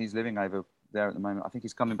 I mean, he's living over there at the moment. I think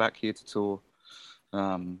he's coming back here to tour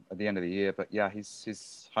at the end of the year. But yeah,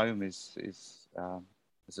 his home is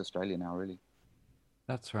Australia now, really.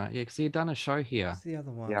 That's right. Yeah, because he had done a show here. What's the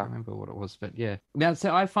other one? I don't remember what it was, but yeah. Now,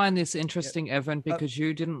 so I find this interesting, Evan, because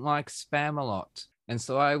you didn't like Spam-A-Lot. And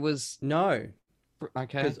so I was... No.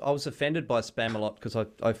 Okay. Because I was offended by Spam-A-Lot because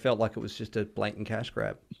I felt like it was just a blatant cash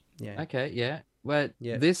grab. Yeah. Okay, yeah. But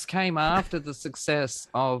this came after the success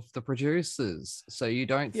of the producers. So you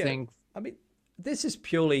don't think... I mean, this is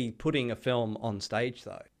purely putting a film on stage,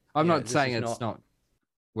 though. I'm not saying it's not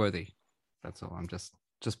worthy. That's all. I'm just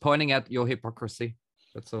pointing out your hypocrisy.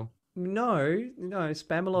 That's all. No.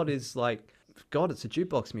 Spam-A-Lot is like, God, it's a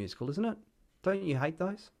jukebox musical, isn't it? Don't you hate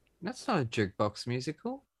those? That's not a jukebox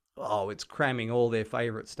musical. Oh, it's cramming all their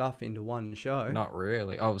favorite stuff into one show. Not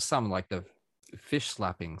really. Oh, some like the fish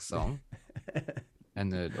slapping song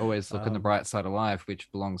and the Always Look on the Bright Side of Life,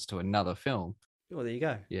 which belongs to another film. Well, there you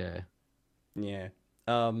go. Yeah.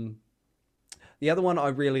 The other one I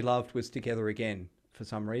really loved was Together Again for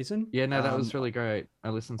some reason. Yeah, no, that was really great. I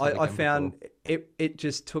listened to it I found it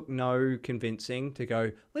just took no convincing to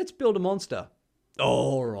go, let's build a monster.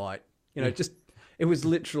 All right. Just, it was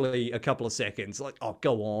literally a couple of seconds. Like, oh,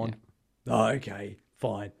 go on. Yeah. Oh, okay,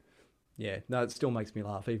 fine. Yeah, no, it still makes me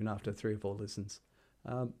laugh even after 3 or 4 listens.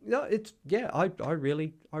 I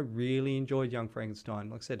really enjoyed Young Frankenstein.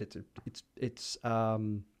 Like I said, it's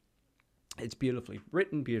beautifully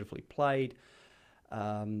written, beautifully played.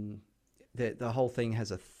 The whole thing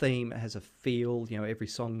has a theme, it has a feel. Every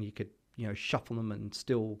song you could shuffle them and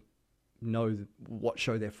still know what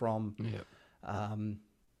show they're from. Yeah.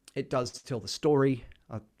 It does tell the story.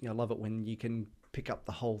 I love it when you can pick up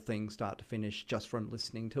the whole thing start to finish just from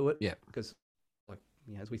listening to it. Yeah. Because,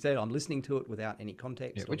 as we said, I'm listening to it without any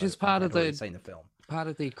context. Yeah, which is part of the film. Part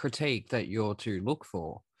of the critique that you're to look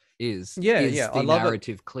for is the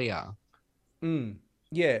narrative clear.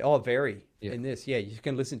 Yeah. Oh, very. Yeah. In this, you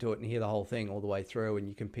can listen to it and hear the whole thing all the way through, and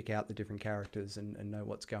you can pick out the different characters and know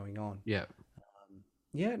what's going on. Yeah.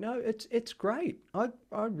 It's great. I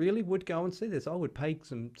really would go and see this. I would pay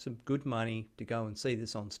some good money to go and see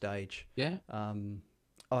this on stage. Yeah.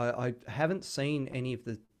 I haven't seen any of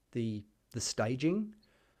the staging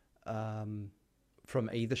from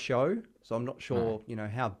either show, so I'm not sure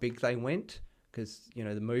how big they went, because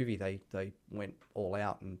the movie they went all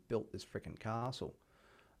out and built this freaking castle.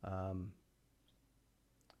 So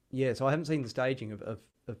I haven't seen the staging of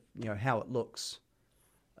how it looks.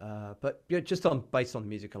 But just based on the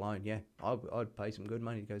music alone, I'd pay some good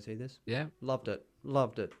money to go see this. Yeah, loved it.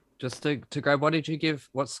 Just to go, what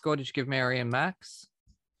score did you give Mary and Max?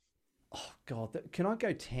 Oh God, can I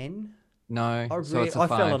go 10? No, I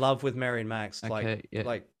fell in love with Mary and Max. Okay,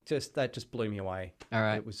 that just blew me away. All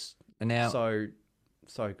right, it was so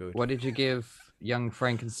good. What did you give Young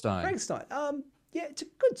Frankenstein? It's a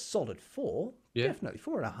good solid 4. Yeah, definitely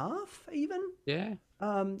 4.5 even. Yeah.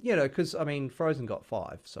 Because Frozen got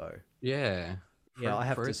 5, so yeah. I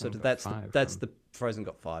have to sort of that's the Frozen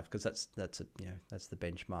got 5 because that's the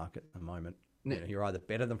benchmark at the moment. You're either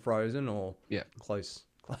better than Frozen or close to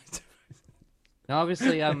Frozen. Now,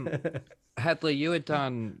 obviously, Hadley, you had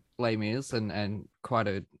done Les Mis and quite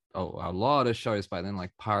a a lot of shows by then,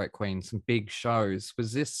 like Pirate Queen, some big shows.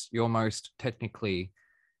 Was this your most technically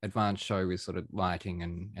advanced show with sort of lighting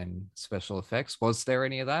and special effects? Was there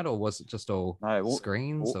any of that, or was it just all No,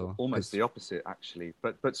 screens? Or almost the opposite, actually,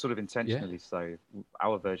 but sort of yeah, intentionally so.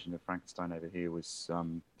 Our version of Frankenstein over here was,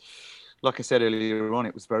 like I said earlier on,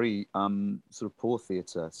 it was very sort of poor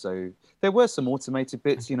theatre. So there were some automated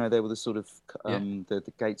bits. You know, there were the sort of yeah,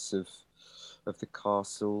 the gates of the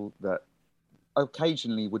castle that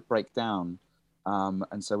occasionally would break down,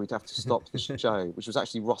 and so we'd have to stop the show, which was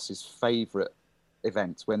actually Ross's favourite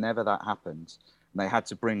event. Whenever that happened, and they had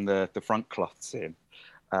to bring the front cloths in.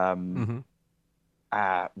 mm-hmm.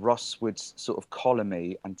 Ross would sort of collar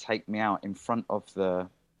me and take me out in front of the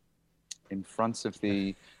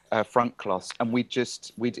front cloths, and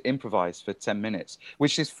we'd improvise for 10 minutes,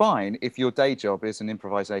 which is fine if your day job is an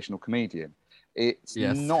improvisational comedian. It's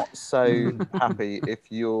Yes. not so happy if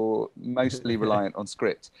you're mostly reliant on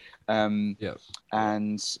script. Yeah.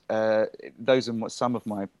 And those are some of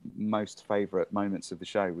my most favourite moments of the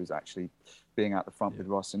show, was actually being out the front with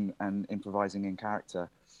Ross and improvising in character.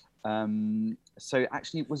 So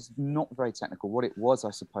actually it was not very technical. What it was,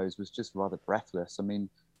 I suppose, was just rather breathless. I mean,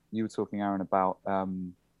 you were talking, Aaron, about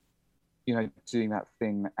you know, doing that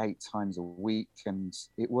thing 8 times a week, and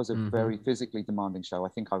it was a very physically demanding show. I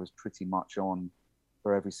think I was pretty much on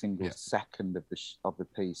for every single second of the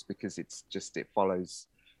piece, because it follows,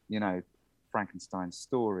 you know, Frankenstein's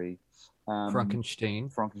story.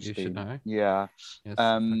 Frankenstein. You should know. Yeah. Yes,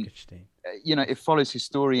 Frankenstein. You know, it follows his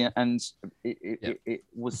story, and it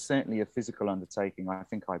was certainly a physical undertaking. I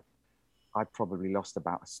think I probably lost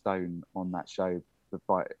about a stone on that show,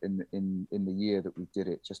 but in the year that we did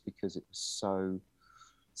it, just because it was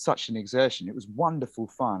such an exertion. It was wonderful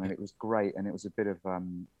fun, and it was great, and it was a bit of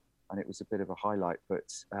a highlight.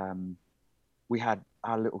 But we had,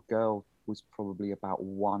 our little girl was probably about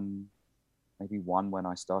maybe one when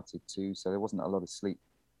I started too, so there wasn't a lot of sleep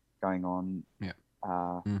going on.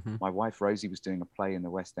 My wife Rosie was doing a play in the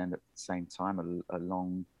West End at the same time, a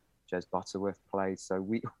long Jez Butterworth play. So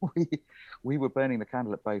we were burning the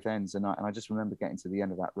candle at both ends, and I just remember getting to the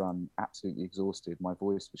end of that run absolutely exhausted. My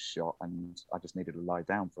voice was shot, and I just needed to lie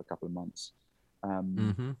down for a couple of months.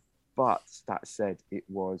 But that said, it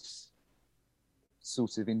was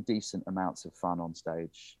sort of indecent amounts of fun on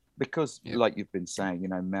stage, because like you've been saying, you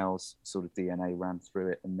know, Mel's sort of DNA ran through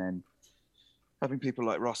it, and then having people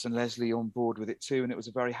like Ross and Leslie on board with it too, and it was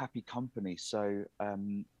a very happy company. So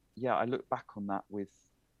I look back on that with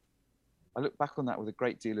a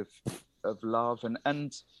great deal of love,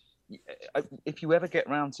 and if you ever get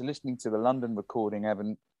round to listening to the London recording,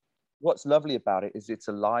 Evan, what's lovely about it is it's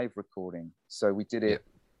a live recording. So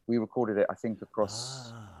we recorded it, I think,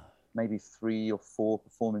 across maybe 3 or 4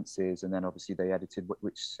 performances, and then obviously they edited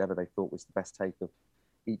whichever they thought was the best take of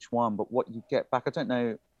each one. But what you get back, I don't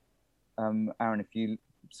know, Aaron, if you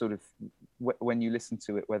sort of, when you listen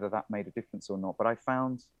to it, whether that made a difference or not, but I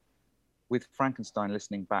found with Frankenstein,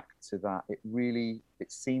 listening back to that, it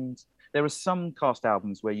seemed, there are some cast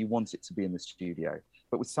albums where you want it to be in the studio,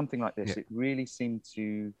 but with something like this, it really seemed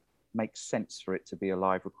to make sense for it to be a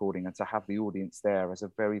live recording, and to have the audience there as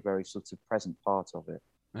a very, very sort of present part of it.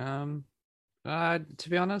 To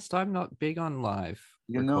be honest, I'm not big on live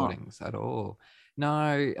recordings at all.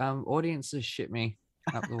 No, audiences shit me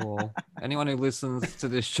up the wall. Anyone who listens to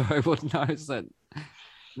this show would know that.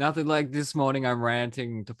 Nothing like this morning. I'm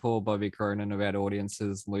ranting to poor Bobby Cronin about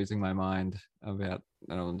audiences losing my mind about.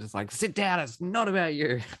 I'm just like, sit down. It's not about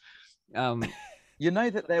you. You know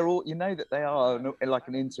that they are like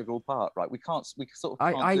an integral part, right? We sort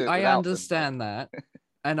of. I understand that,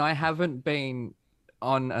 and I haven't been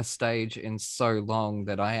on a stage in so long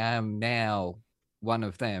that I am now one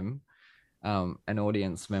of them, an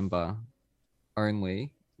audience member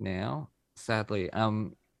only now, sadly.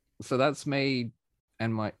 So that's me.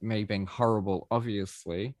 And me being horrible,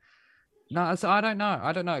 obviously. No, so I don't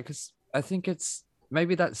know, because I think it's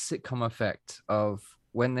maybe that sitcom effect of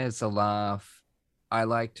when there's a laugh, I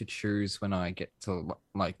like to choose when I get to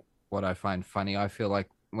like what I find funny. I feel like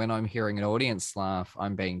when I'm hearing an audience laugh,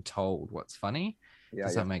 I'm being told what's funny.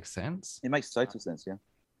 Does that make sense? It makes total sense, yeah.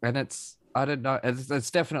 And I don't know, it's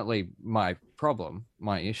definitely my problem,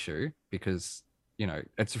 my issue, because, you know,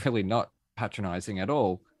 it's really not patronizing at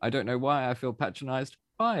all. I don't know why I feel patronized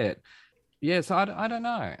by it. So I don't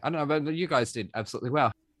know, but you guys did absolutely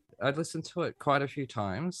well. I'd listened to it quite a few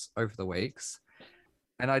times over the weeks,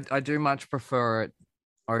 and I do much prefer it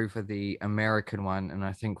over the American one, and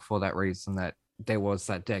I think for that reason that there was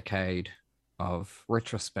that decade of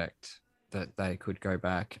retrospect that they could go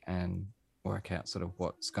back and work out sort of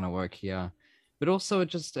what's going to work here. But also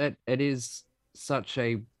it is such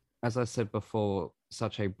a as I said before,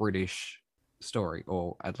 such a British story,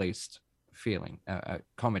 or at least feeling, a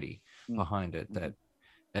comedy behind it, that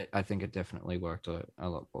I think it definitely worked a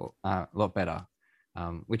lot better.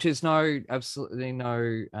 Which is absolutely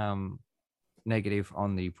no negative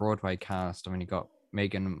on the Broadway cast. I mean, you got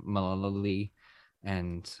Megan Mullally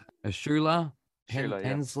and Ashula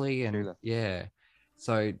Hensley, and Shula.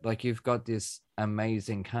 so like you've got this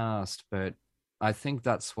amazing cast, but I think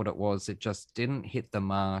that's what it was. It just didn't hit the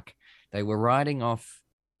mark. They were riding off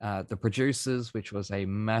The Producers, which was a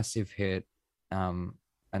massive hit, and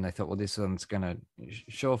they thought, well, this one's gonna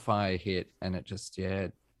surefire hit, and it just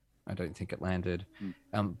I don't think it landed.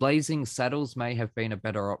 Blazing Saddles may have been a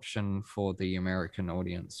better option for the American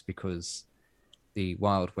audience because the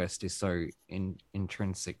Wild West is so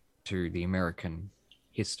intrinsic to the American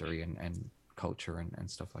history and culture and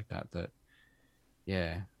stuff like that,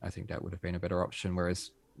 I think that would have been a better option,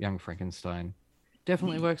 whereas Young Frankenstein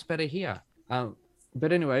definitely works better here.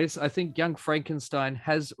 But anyways, I think Young Frankenstein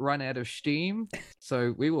has run out of steam,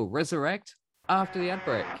 so we will resurrect after the ad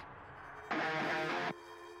break.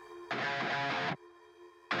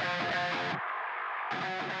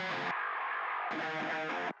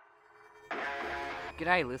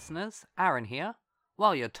 G'day listeners, Aaron here.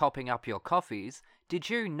 While you're topping up your coffees, did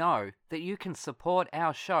you know that you can support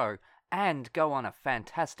our show and go on a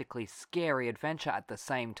fantastically scary adventure at the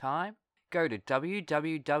same time? Go to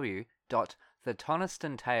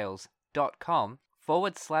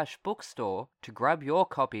www.thetonistonTales.com/bookstore to grab your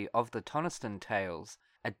copy of The Toniston Tales,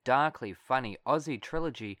 a darkly funny Aussie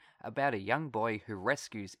trilogy about a young boy who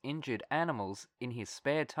rescues injured animals in his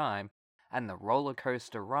spare time and the roller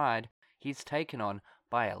coaster ride he's taken on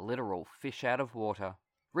by a literal fish out of water.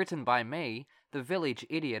 Written by me, the village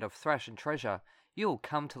idiot of Thrash and Treasure, you'll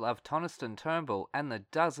come to love Toniston Turnbull and the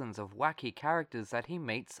dozens of wacky characters that he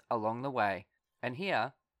meets along the way. And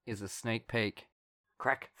here is a sneak peek.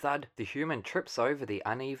 Crack, thud, the human trips over the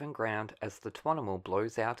uneven ground as the Twanimal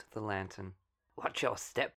blows out the lantern. Watch your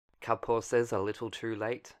step, Cubpaw says a little too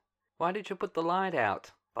late. Why did you put the light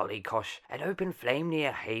out? Bollycosh, an open flame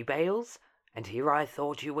near hay bales? And here I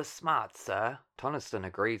thought you were smart, sir. Toniston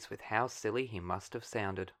agrees with how silly he must have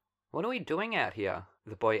sounded. What are we doing out here?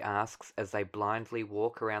 The boy asks as they blindly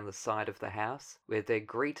walk around the side of the house, where they're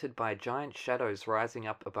greeted by giant shadows rising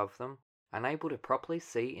up above them. Unable to properly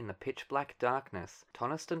see in the pitch-black darkness,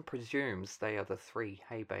 Toniston presumes they are the 3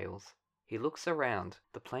 hay bales. He looks around.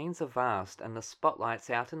 The plains are vast, and the spotlights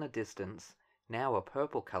out in the distance, now a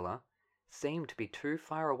purple colour, seem to be too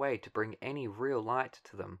far away to bring any real light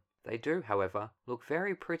to them. They do, however, look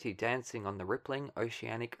very pretty dancing on the rippling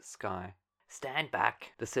oceanic sky. Stand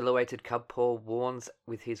back, the silhouetted Cubpaw warns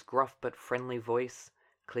with his gruff but friendly voice,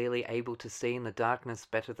 clearly able to see in the darkness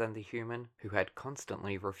better than the human, who had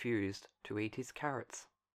constantly refused to eat his carrots.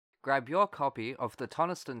 Grab your copy of The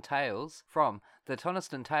Toniston Tales from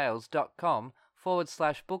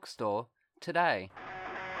thetonistonTales.com/bookstore today.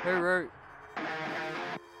 Hooroo!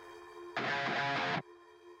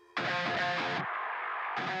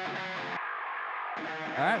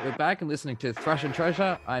 All right, we're back and listening to Thrash and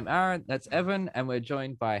Treasure. I'm Aaron, that's Evan, and we're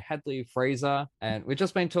joined by Hadley Fraser. And we've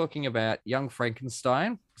just been talking about Young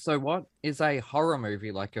Frankenstein. So what is a horror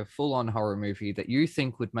movie, like a full-on horror movie, that you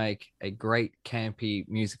think would make a great campy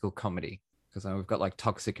musical comedy? Because we've got like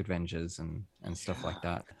Toxic Avengers and stuff like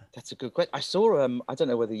that. That's a good question. I saw, I don't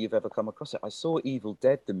know whether you've ever come across it. I saw Evil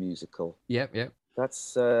Dead, the musical. Yep.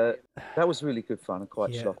 That was really good fun and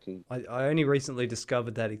quite shocking. I only recently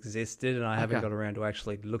discovered that existed, and I haven't got around to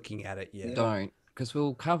actually looking at it yet. Don't, because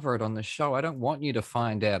we'll cover it on the show. I don't want you to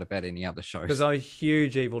find out about any other shows. Because I'm a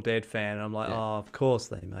huge Evil Dead fan. I'm like, oh, of course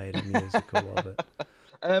they made a musical of it.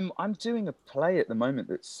 I'm doing a play at the moment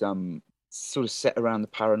that's sort of set around the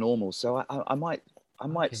paranormal, so I might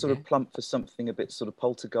sort of plump for something a bit sort of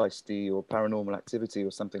poltergeisty or Paranormal Activity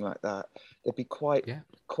or something like that. There'd be quite a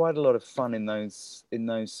lot of fun in those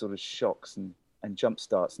sort of shocks and jump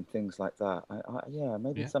starts and things like that.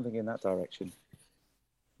 Maybe something in that direction.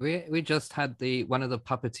 We just had one of the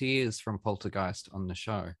puppeteers from Poltergeist on the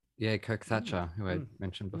show. Yeah, Kirk Thatcher, who I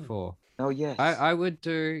mentioned before. Oh yes. I would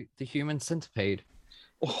do the Human Centipede.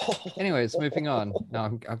 Anyways, moving on.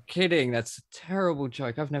 No, I'm kidding. That's a terrible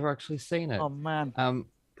joke. I've never actually seen it. Oh man.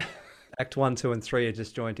 Act 1, 2, and 3 are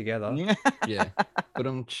just joined together. Yeah.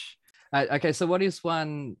 Okay, so what is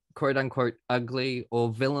one quote unquote ugly or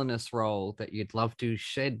villainous role that you'd love to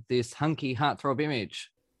shed this hunky heartthrob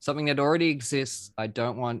image? Something that already exists. I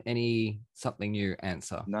don't want any something new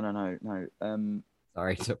answer. No.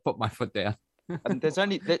 Sorry to put my foot down. And there's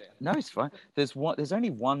only no, it's fine. There's only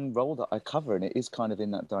one role that I cover, and it is kind of in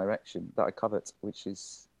that direction that I covered, which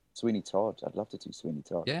is Sweeney Todd. I'd love to do Sweeney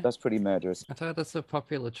Todd. Yeah. That's pretty murderous. I thought that's a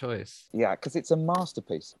popular choice. Yeah, because it's a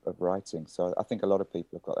masterpiece of writing. So I think a lot of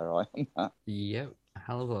people have got their eye on that. Yeah, a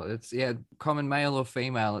hell of a lot. It's common male or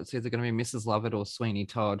female. It's either going to be Mrs. Lovett or Sweeney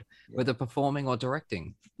Todd, whether performing or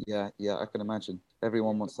directing. Yeah, I can imagine.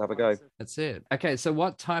 Everyone wants to have a go. That's it. Okay, so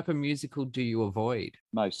what type of musical do you avoid?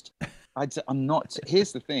 Most. I'm not.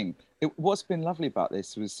 Here's the thing. What's been lovely about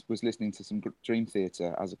this was listening to some Dream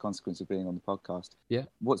Theatre as a consequence of being on the podcast. Yeah.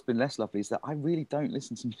 What's been less lovely is that I really don't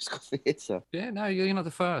listen to musical theatre. Yeah, no, you're not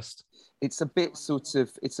the first. It's a bit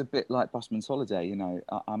like Busman's Holiday, you know.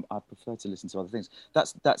 I prefer to listen to other things.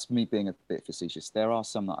 That's me being a bit facetious. There are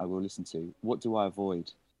some that I will listen to. What do I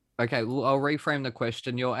avoid? Okay, well, I'll reframe the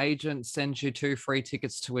question. Your agent sends you 2 free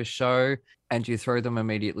tickets to a show and you throw them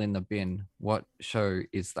immediately in the bin. What show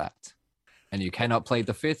is that? And you cannot plead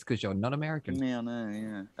the fifth because you're not American. Yeah, I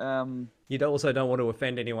know, yeah. You also don't want to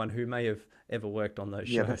offend anyone who may have ever worked on those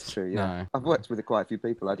shows. Yeah, that's true, yeah. No. I've worked with quite a few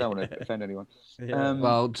people. I don't want to offend anyone. Yeah.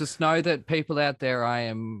 Well, just know that people out there,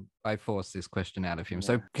 I forced this question out of him.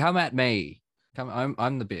 So come at me.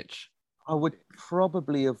 I'm the bitch. I would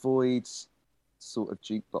probably avoid sort of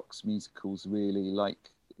jukebox musicals, really. Like,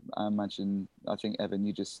 I think, Evan,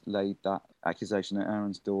 you just laid that accusation at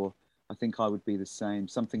Aaron's door. I think I would be the same.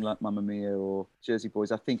 Something like Mamma Mia or Jersey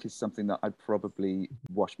Boys, I think, is something that I'd probably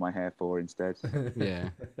wash my hair for instead. Yeah.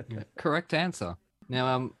 Correct answer.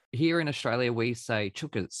 Now, here in Australia, we say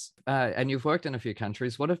chukas, and you've worked in a few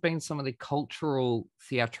countries. What have been some of the cultural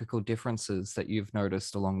theatrical differences that you've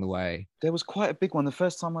noticed along the way? There was quite a big one. The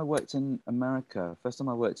first time I worked in America, first time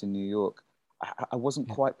I worked in New York, I wasn't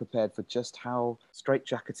quite prepared for just how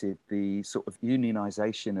straitjacketed the sort of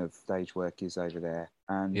unionization of stage work is over there.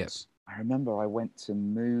 And I remember I went to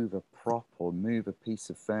move a prop or move a piece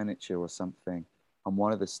of furniture or something, and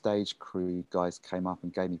one of the stage crew guys came up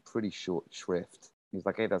and gave me pretty short shrift. He was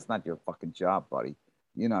like, "Hey, that's not your fucking job, buddy."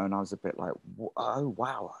 You know, and I was a bit like, "Oh,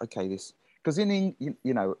 wow, okay, this..." Because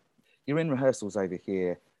you're in rehearsals over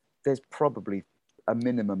here, there's probably a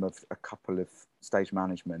minimum of a couple of stage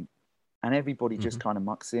management, and everybody just kind of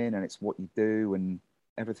mucks in, and it's what you do, and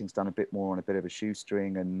everything's done a bit more on a bit of a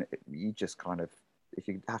shoestring, and you just kind of, if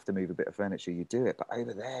you have to move a bit of furniture, you do it. But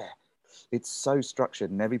over there, it's so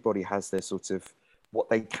structured, and everybody has their sort of what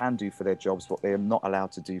they can do for their jobs, what they are not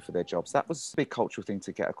allowed to do for their jobs. That was a big cultural thing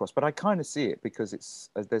to get across. But I kind of see it because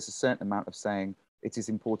there's a certain amount of saying it is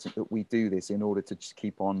important that we do this in order to just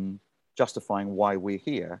keep on justifying why we're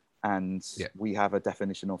here, and we have a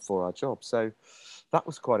definition for our job. So that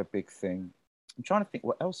was quite a big thing. I'm trying to think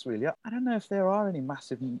what else really. I don't know if there are any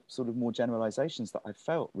massive sort of more generalizations that I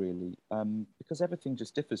felt really, because everything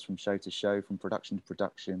just differs from show to show, from production to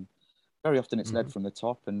production. Very often it's led from the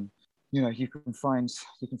top, and you can find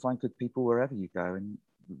good people wherever you go, and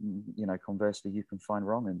conversely you can find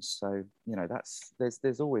wrong uns. So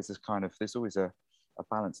there's always a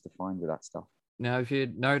balance to find with that stuff. Now, have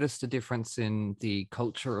you noticed a difference in the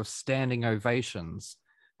culture of standing ovations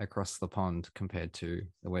across the pond compared to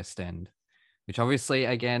the West End? Which obviously,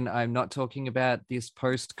 again, I'm not talking about this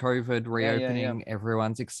post-COVID reopening. Yeah.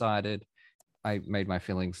 Everyone's excited. I made my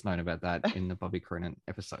feelings known about that in the Bobby Croonan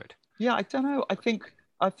episode. Yeah, I don't know. I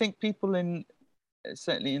think people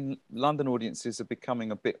certainly in London audiences are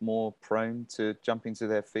becoming a bit more prone to jumping to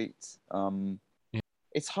their feet.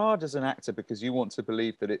 It's hard as an actor because you want to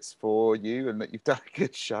believe that it's for you and that you've done a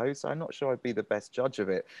good show. So I'm not sure I'd be the best judge of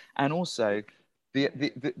it. And also, the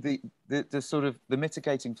sort of the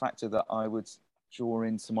mitigating factor that I would draw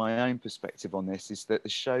into my own perspective on this is that the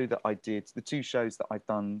show that I did, the 2 shows that I've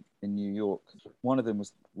done in New York, one of them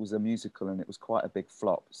was a musical and it was quite a big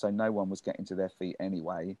flop, so no one was getting to their feet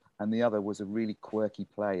anyway, and the other was a really quirky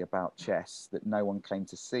play about chess that no one came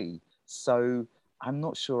to see. So I'm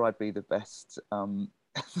not sure I'd be the best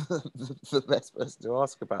the best person to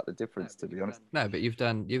ask about the difference, to be honest. No, but you've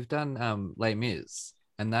done Les Mis,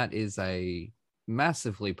 and that is a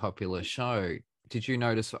massively popular show. Did you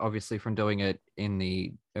notice, obviously, from doing it in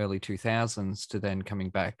the early 2000s to then coming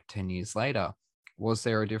back 10 years later, was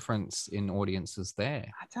there a difference in audiences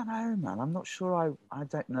there? I don't know, man. I'm not sure. I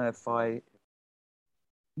don't know if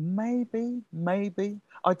maybe.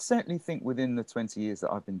 I'd certainly think within the 20 years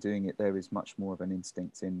that I've been doing it, there is much more of an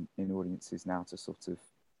instinct in audiences now to sort of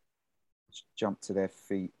jump to their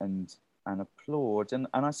feet and applaud. And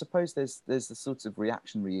I suppose there's the sort of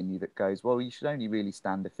reactionary in you that goes, well, you should only really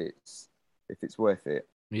stand if it's worth it.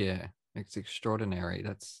 Yeah, it's extraordinary.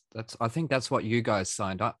 That's I think that's what you guys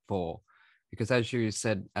signed up for, because as you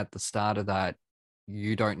said at the start of that,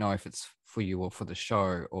 you don't know if it's for you or for the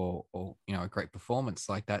show or a great performance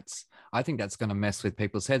like I think that's going to mess with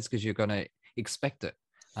people's heads because you're going to expect it.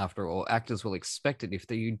 After all, actors will expect it. If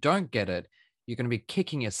you don't get it, you're going to be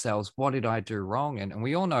kicking yourselves. What did I do wrong? And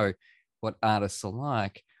we all know what artists are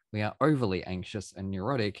like. We are overly anxious and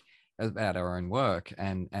neurotic about our own work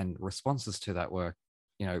and responses to that work,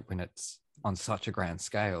 you know, when it's on such a grand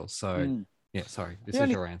scale. So yeah, sorry, this is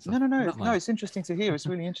your answer. No, it's interesting to hear. It's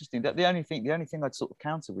really interesting. That the only thing I'd sort of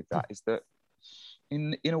counter with that is that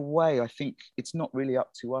in a way, I think it's not really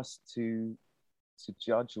up to us to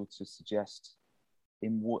judge or to suggest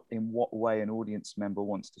in what way an audience member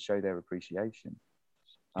wants to show their appreciation.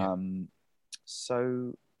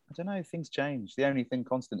 So I don't know, things change. The only thing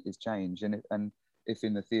constant is change, and if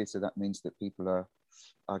in the theatre that means that people are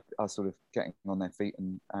sort of getting on their feet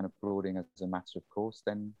and applauding as a matter of course,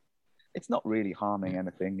 then it's not really harming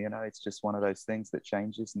anything, you know. It's just one of those things that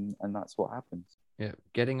changes, and that's what happens. Yeah,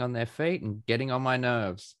 getting on their feet and getting on my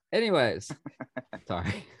nerves. Anyways,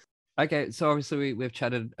 sorry. Okay, so obviously we've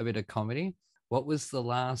chatted a bit of comedy. What was the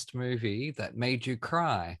last movie that made you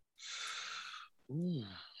cry? Ooh,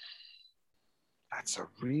 that's a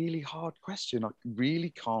really hard question. I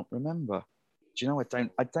really can't remember. Do you know,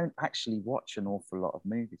 I don't actually watch an awful lot of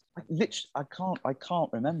movies. I can't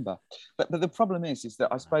remember. But the problem is that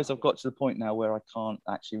I suppose I've got to the point now where I can't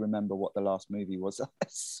actually remember what the last movie was I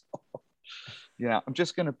saw. Yeah, I'm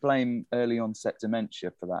just going to blame early onset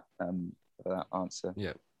dementia for that answer.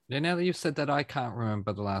 Yeah. Now that you've said that, I can't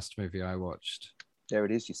remember the last movie I watched. There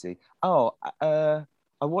it is, you see. Oh, I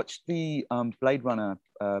watched the Blade Runner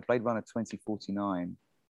 2049.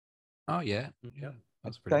 Oh, yeah. Yeah. I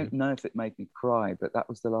don't know if it made me cry, but that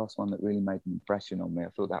was the last one that really made an impression on me. I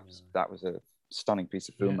thought that was a stunning piece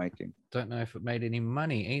of filmmaking. Don't know if it made any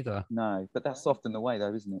money either. No, but that's often the way,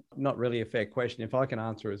 though, isn't it? Not really a fair question. If I can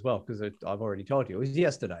answer as well, because I've already told you, it was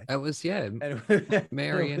yesterday. It was, yeah,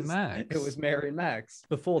 Mary and Max. It was Mary and Max.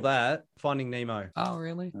 Before that, Finding Nemo. Oh,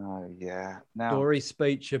 really? Oh, yeah. Now, Dory's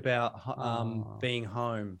speech about being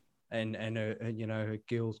home and her, you know, her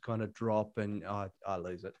gills kind of drop, and I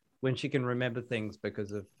lose it when she can remember things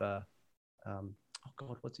because of oh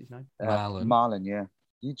God, what's his name? Marlon. Yeah,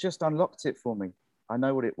 you just unlocked it for me. I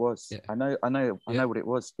know what it was. Yeah. I know what it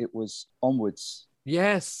was. It was Onwards.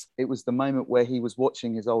 Yes. It was the moment where he was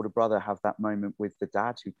watching his older brother have that moment with the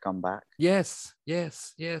dad who'd come back. Yes.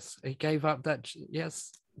 He gave up that.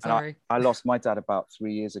 Yes. Sorry. I lost my dad about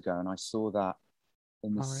 3 years ago, and I saw that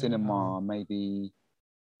in the cinema. Maybe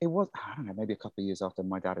it was, I don't know, maybe a couple of years after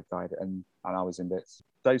my dad had died, and I was in bits.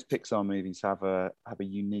 Those Pixar movies have a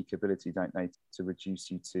unique ability, don't they, to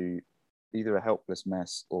reduce you to either a helpless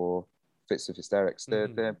mess or fits of hysterics.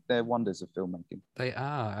 They're wonders of filmmaking. They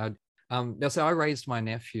are. So I raised my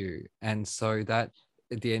nephew, and so that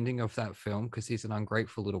at the ending of that film, because he's an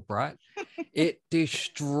ungrateful little brat, it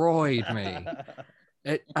destroyed me.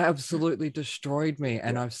 It absolutely destroyed me.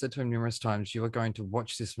 And I've said to him numerous times, you are going to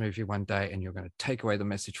watch this movie one day and you're going to take away the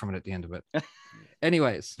message from it at the end of it.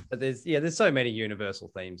 Anyways. But there's so many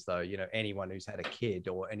universal themes, though. You know, anyone who's had a kid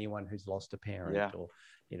or anyone who's lost a parent or,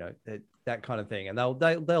 you know, that kind of thing. And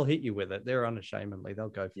they'll hit you with it. They're unashamedly. They'll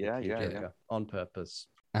go for the on purpose.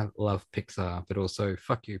 I love Pixar, but also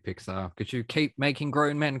fuck you, Pixar, because you keep making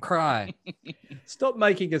grown men cry. Stop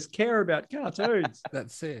making us care about cartoons.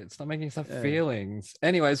 That's it. Stop making us have feelings.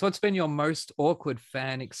 Anyways, what's been your most awkward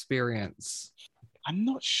fan experience? I'm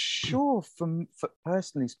not sure for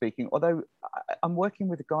personally speaking, although I'm working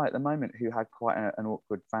with a guy at the moment who had quite an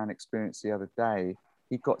awkward fan experience the other day.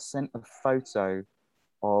 He got sent a photo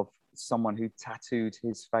of someone who tattooed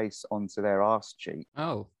his face onto their arse cheek.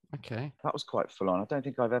 Oh. Okay. That was quite full on. I don't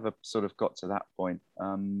think I've ever sort of got to that point.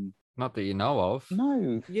 Not that you know of.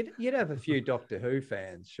 No. You'd have a few Doctor Who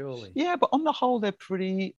fans, surely. Yeah, but on the whole, they're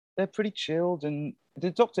pretty chilled, and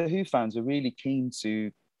the Doctor Who fans are really keen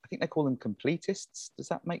to, I think they call them completists. Does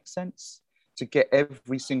that make sense? To get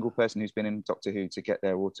every single person who's been in Doctor Who to get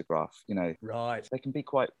their autograph, you know. Right. They can be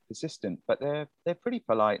quite persistent, but they're pretty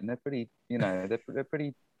polite, and they're pretty, you know, they're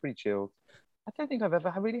pretty chilled. I don't think I've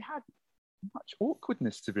ever really had much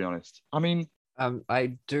awkwardness, to be honest. I mean,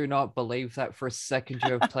 I do not believe that for a second.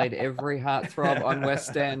 You have played every heartthrob on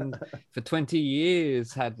West End for 20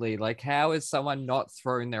 years, Hadley. Like, how is someone not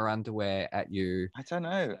throwing their underwear at you? I don't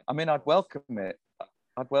know. I mean, I'd welcome it.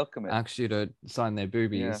 Ask you to sign their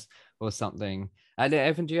boobies or something. And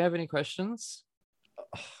Evan, do you have any questions?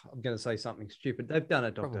 I'm going to say something stupid. They've done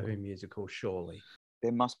a Doctor Who musical, surely.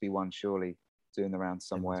 There must be one, surely, doing the rounds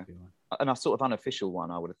somewhere. And a sort of unofficial one,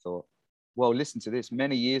 I would have thought. Well, listen to this.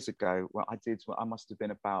 Many years ago, I must have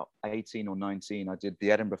been about 18 or 19. I did the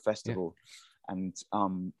Edinburgh Festival, and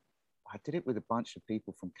I did it with a bunch of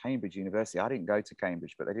people from Cambridge University. I didn't go to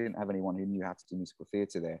Cambridge, but they didn't have anyone who knew how to do musical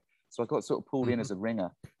theatre there. So I got sort of pulled in as a ringer,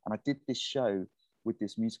 and I did this show with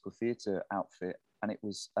this musical theatre outfit, and it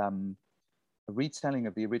was a retelling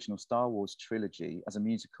of the original Star Wars trilogy as a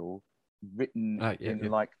musical, written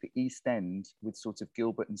like the East End with sort of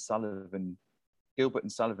Gilbert and Sullivan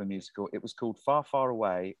musical. It was called Far Far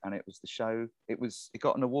Away, and it was the show. It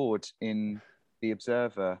got an award in the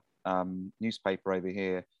Observer newspaper over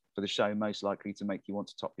here for the show most likely to make you want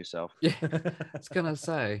to top yourself. Yeah, I was gonna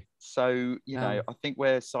say. So I think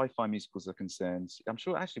where sci-fi musicals are concerned, I'm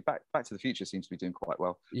sure actually Back to the Future seems to be doing quite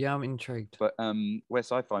well. Yeah, I'm intrigued. But where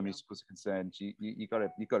sci-fi musicals are concerned, you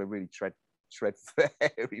gotta really tread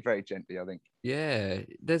very, very gently, I think. Yeah,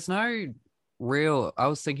 there's no real. I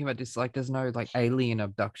was thinking about this. Like, there's no like alien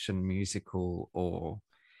abduction musical or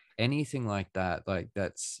anything like that. Like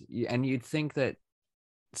that's, and you'd think that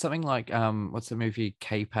something like what's the movie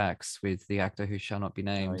K-Pax with the actor who shall not be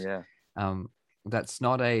named? Oh, yeah. That's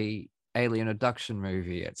not a alien abduction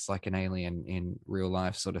movie. It's like an alien in real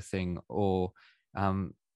life sort of thing. Or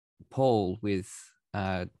Paul with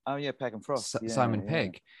Pegg and Frost. Simon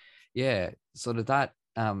Pegg. Yeah, sort of that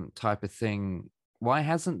type of thing. Why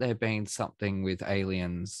hasn't there been something with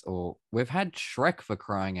aliens? Or we've had Shrek, for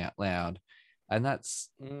crying out loud, and that's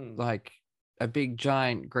like a big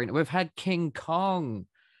giant green. We've had King Kong.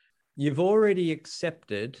 You've already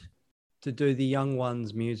accepted to do the Young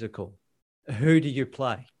Ones musical. Who do you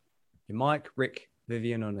play? You're Mike, Rick,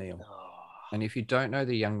 Vivian O'Neill. And if you don't know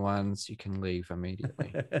the Young Ones, you can leave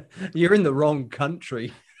immediately. You're in the wrong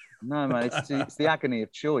country. No, man, it's the agony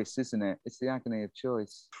of choice, isn't it? It's the agony of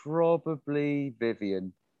choice. Probably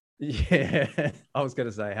Vivian. Yeah, I was going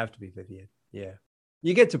to say, have to be Vivian. Yeah.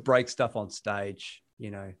 You get to break stuff on stage,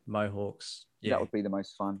 mohawks. Yeah. That would be the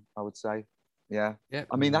most fun, I would say. Yeah. Yeah.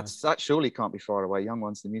 I mean, that surely can't be far away. Young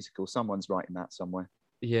Ones, the musical. Someone's writing that somewhere.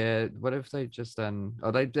 Yeah. What if they just done?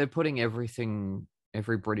 Oh, they're putting every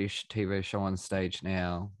British TV show on stage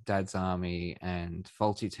now. Dad's Army and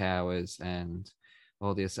Fawlty Towers and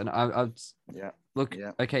all this. And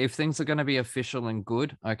okay, if things are going to be official and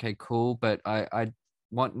good, okay, cool. But I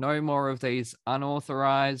want no more of these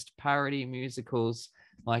unauthorized parody musicals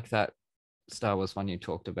like that Star Wars one you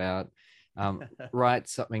talked about. Write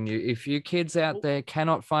something new. If you kids out there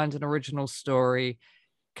cannot find an original story,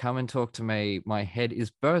 come and talk to me. My head is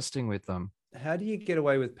bursting with them. How do you get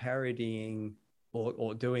away with parodying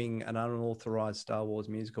or doing an unauthorized Star Wars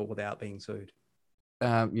musical without being sued?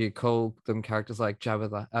 You call them characters like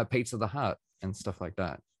Jabba the Pizza the Hutt and stuff like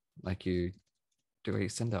that. Like you do a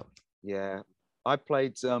send up. Yeah, I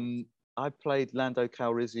played Lando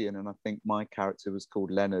Calrissian, and I think my character was called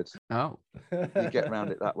Leonard. Oh, you get around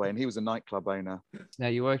it that way, and he was a nightclub owner. Now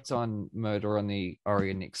you worked on Murder on the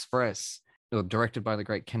Orient Express, directed by the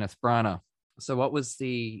great Kenneth Branagh. So what was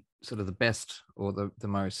the sort of the best or the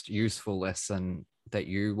most useful lesson that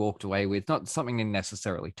you walked away with? Not something they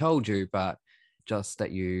necessarily told you, but just that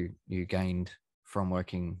you gained from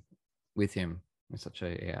working with him, with such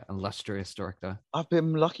a illustrious director. I've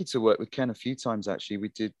been lucky to work with Ken a few times, actually. We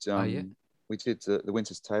did we did The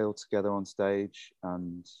Winter's Tale together on stage,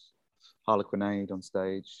 and Harlequinade on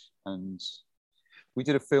stage, and we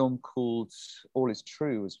did a film called All Is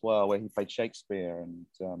True as well, where he played Shakespeare, and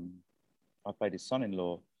I played his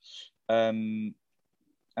son-in-law, and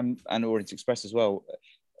Orient Express as well.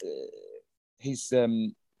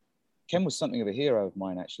 Ken was something of a hero of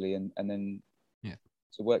mine, actually, and then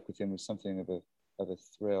to work with him was something of a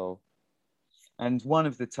thrill. And one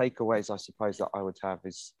of the takeaways, I suppose, that I would have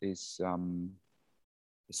is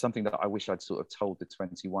something that I wish I'd sort of told the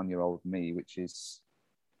 21-year-old me, which is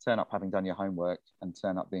turn up having done your homework and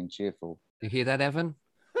turn up being cheerful. You hear that, Evan?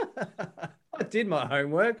 I did my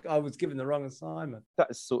homework. I was given the wrong assignment.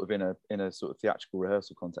 That is sort of in a sort of theatrical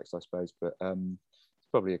rehearsal context, I suppose, but it's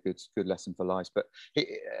probably a good lesson for life. But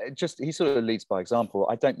he sort of leads by example.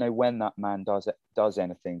 I don't know when that man does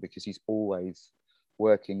anything, because he's always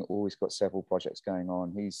working, always got several projects going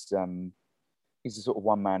on. He's a sort of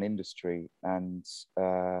one-man industry, and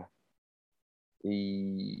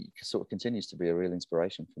he sort of continues to be a real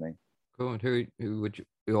inspiration for me. Cool. And who would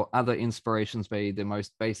your other inspirations be? The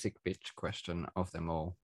most basic bitch question of them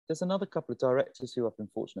all. There's another couple of directors who I've been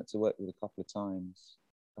fortunate to work with a couple of times.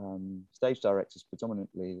 Stage directors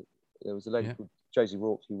predominantly. There was a lady called Josie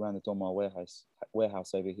Rourke who ran the Donmar warehouse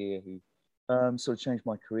over here, who sort of changed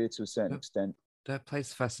my career to a certain extent. That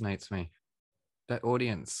place fascinates me. That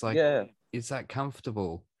audience, is that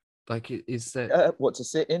comfortable? Like, is that what to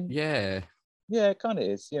sit in? Yeah. Yeah, it kind of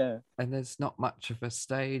is, yeah. And there's not much of a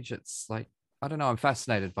stage. It's like, I don't know, I'm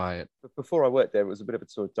fascinated by it. But before I worked there, it was a bit of a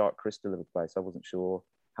sort of dark crystal of a place. I wasn't sure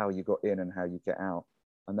how you got in and how you get out.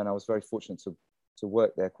 And then I was very fortunate to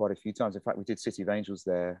work there quite a few times. In fact, we did City of Angels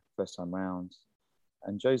there first time round.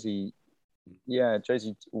 And Josie Yeah,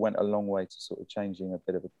 Jay-Z went a long way to sort of changing a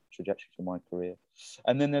bit of a trajectory for my career.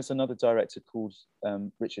 And then there's another director called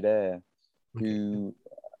Richard Eyre, who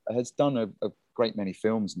has done a great many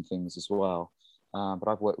films and things as well. But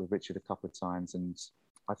I've worked with Richard a couple of times, and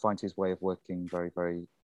I find his way of working very, very,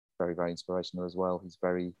 very, very inspirational as well. He's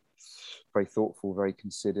very, very thoughtful, very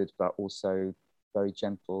considered, but also very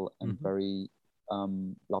gentle and very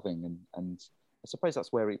loving. And I suppose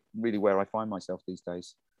that's where I find myself these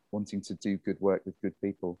days, wanting to do good work with good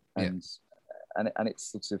people. And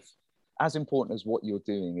it's sort of as important as what you're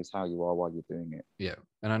doing is how you are while you're doing it. Yeah.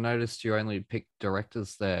 And I noticed you only pick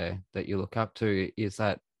directors there that you look up to. Is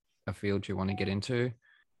that a field you want to get into?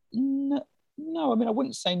 No, I mean, I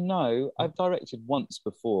wouldn't say no. I've directed once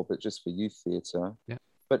before, but just for youth theatre. Yeah.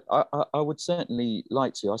 But I would certainly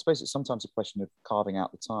like to. I suppose it's sometimes a question of carving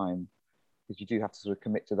out the time, because you do have to sort of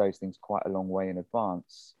commit to those things quite a long way in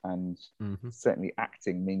advance. And certainly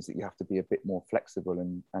acting means that you have to be a bit more flexible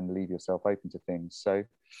and leave yourself open to things. So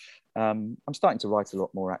I'm starting to write a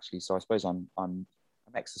lot more, actually. So I suppose I'm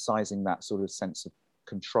exercising that sort of sense of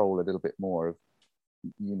control a little bit more, of,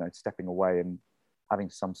 you know, stepping away and having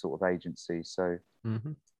some sort of agency. So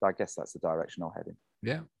I guess that's the direction I'll head in.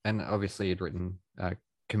 Yeah. And obviously you'd written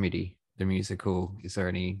Committee, the musical. Is there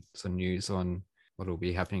any sort of news on what will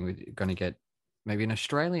be happening with, going to get maybe an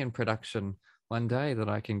Australian production one day that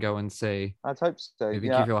I can go and see? I'd hope so. Maybe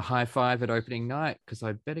give you a high five at opening night, because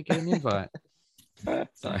I'd better get an invite.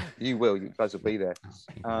 So. You will. You guys will be there.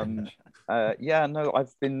 I've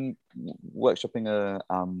been workshopping a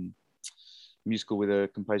musical with a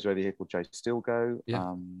composer over here called Joe Stilgo,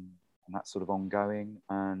 and that's sort of ongoing.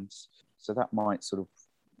 And so that might sort of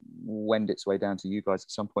wend its way down to you guys at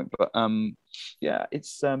some point. But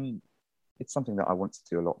it's something that I want to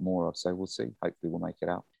do a lot more of. So we'll see. Hopefully we'll make it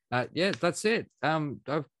out. That's it.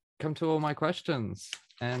 I've come to all my questions.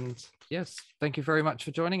 And yes, thank you very much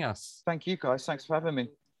for joining us. Thank you, guys. Thanks for having me.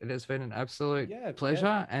 It has been an absolute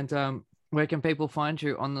pleasure. And where can people find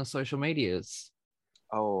you on the social medias?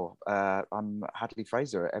 Oh, I'm Hadley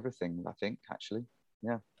Fraser at everything, I think, actually.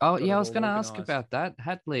 Yeah. Oh, yeah, I was going to ask about that.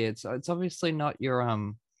 Hadley, it's obviously not your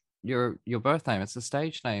birth name. It's a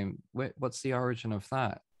stage name. What's the origin of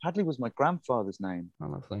that? Hadley was my grandfather's name. Oh,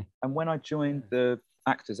 lovely. And when I joined the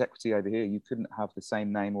Actors Equity over here, you couldn't have the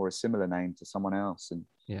same name or a similar name to someone else. And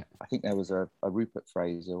I think there was a Rupert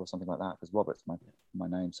Fraser or something like that, because Robert's my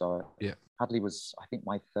name. So Hadley was, I think,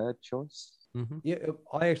 my third choice. Yeah,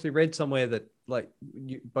 I actually read somewhere that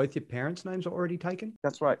both your parents' names are already taken.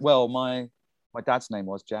 That's right. Well, my dad's name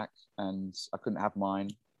was Jack, and I couldn't have mine.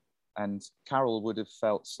 And Carol would have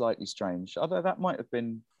felt slightly strange, although that might have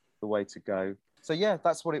been the way to go. So yeah,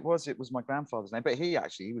 that's what it was. It was my grandfather's name, but he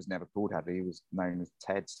was never called Hadley. He was known as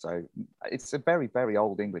Ted. So it's a very, very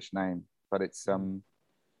old English name, but it's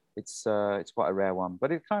quite a rare one.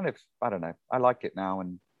 But it kind of, I don't know, I like it now,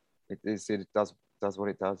 and it does what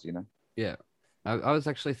it does, you know. Yeah, I was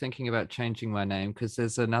actually thinking about changing my name, because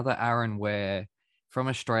there's another Aaron Ware from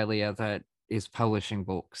Australia that is publishing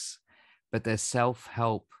books, but they're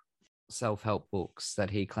self-help books that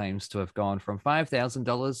he claims to have gone from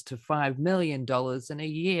 $5,000 to $5 million in a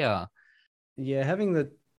year. Yeah, having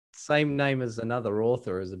the same name as another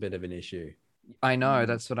author is a bit of an issue. I know,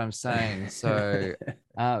 that's what I'm saying. So,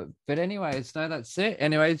 but anyways, no, that's it.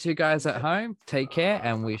 Anyways, you guys at home, take care,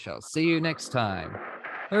 and we shall see you next time.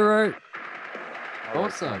 All right.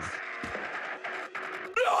 Awesome.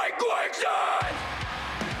 Like quicksand!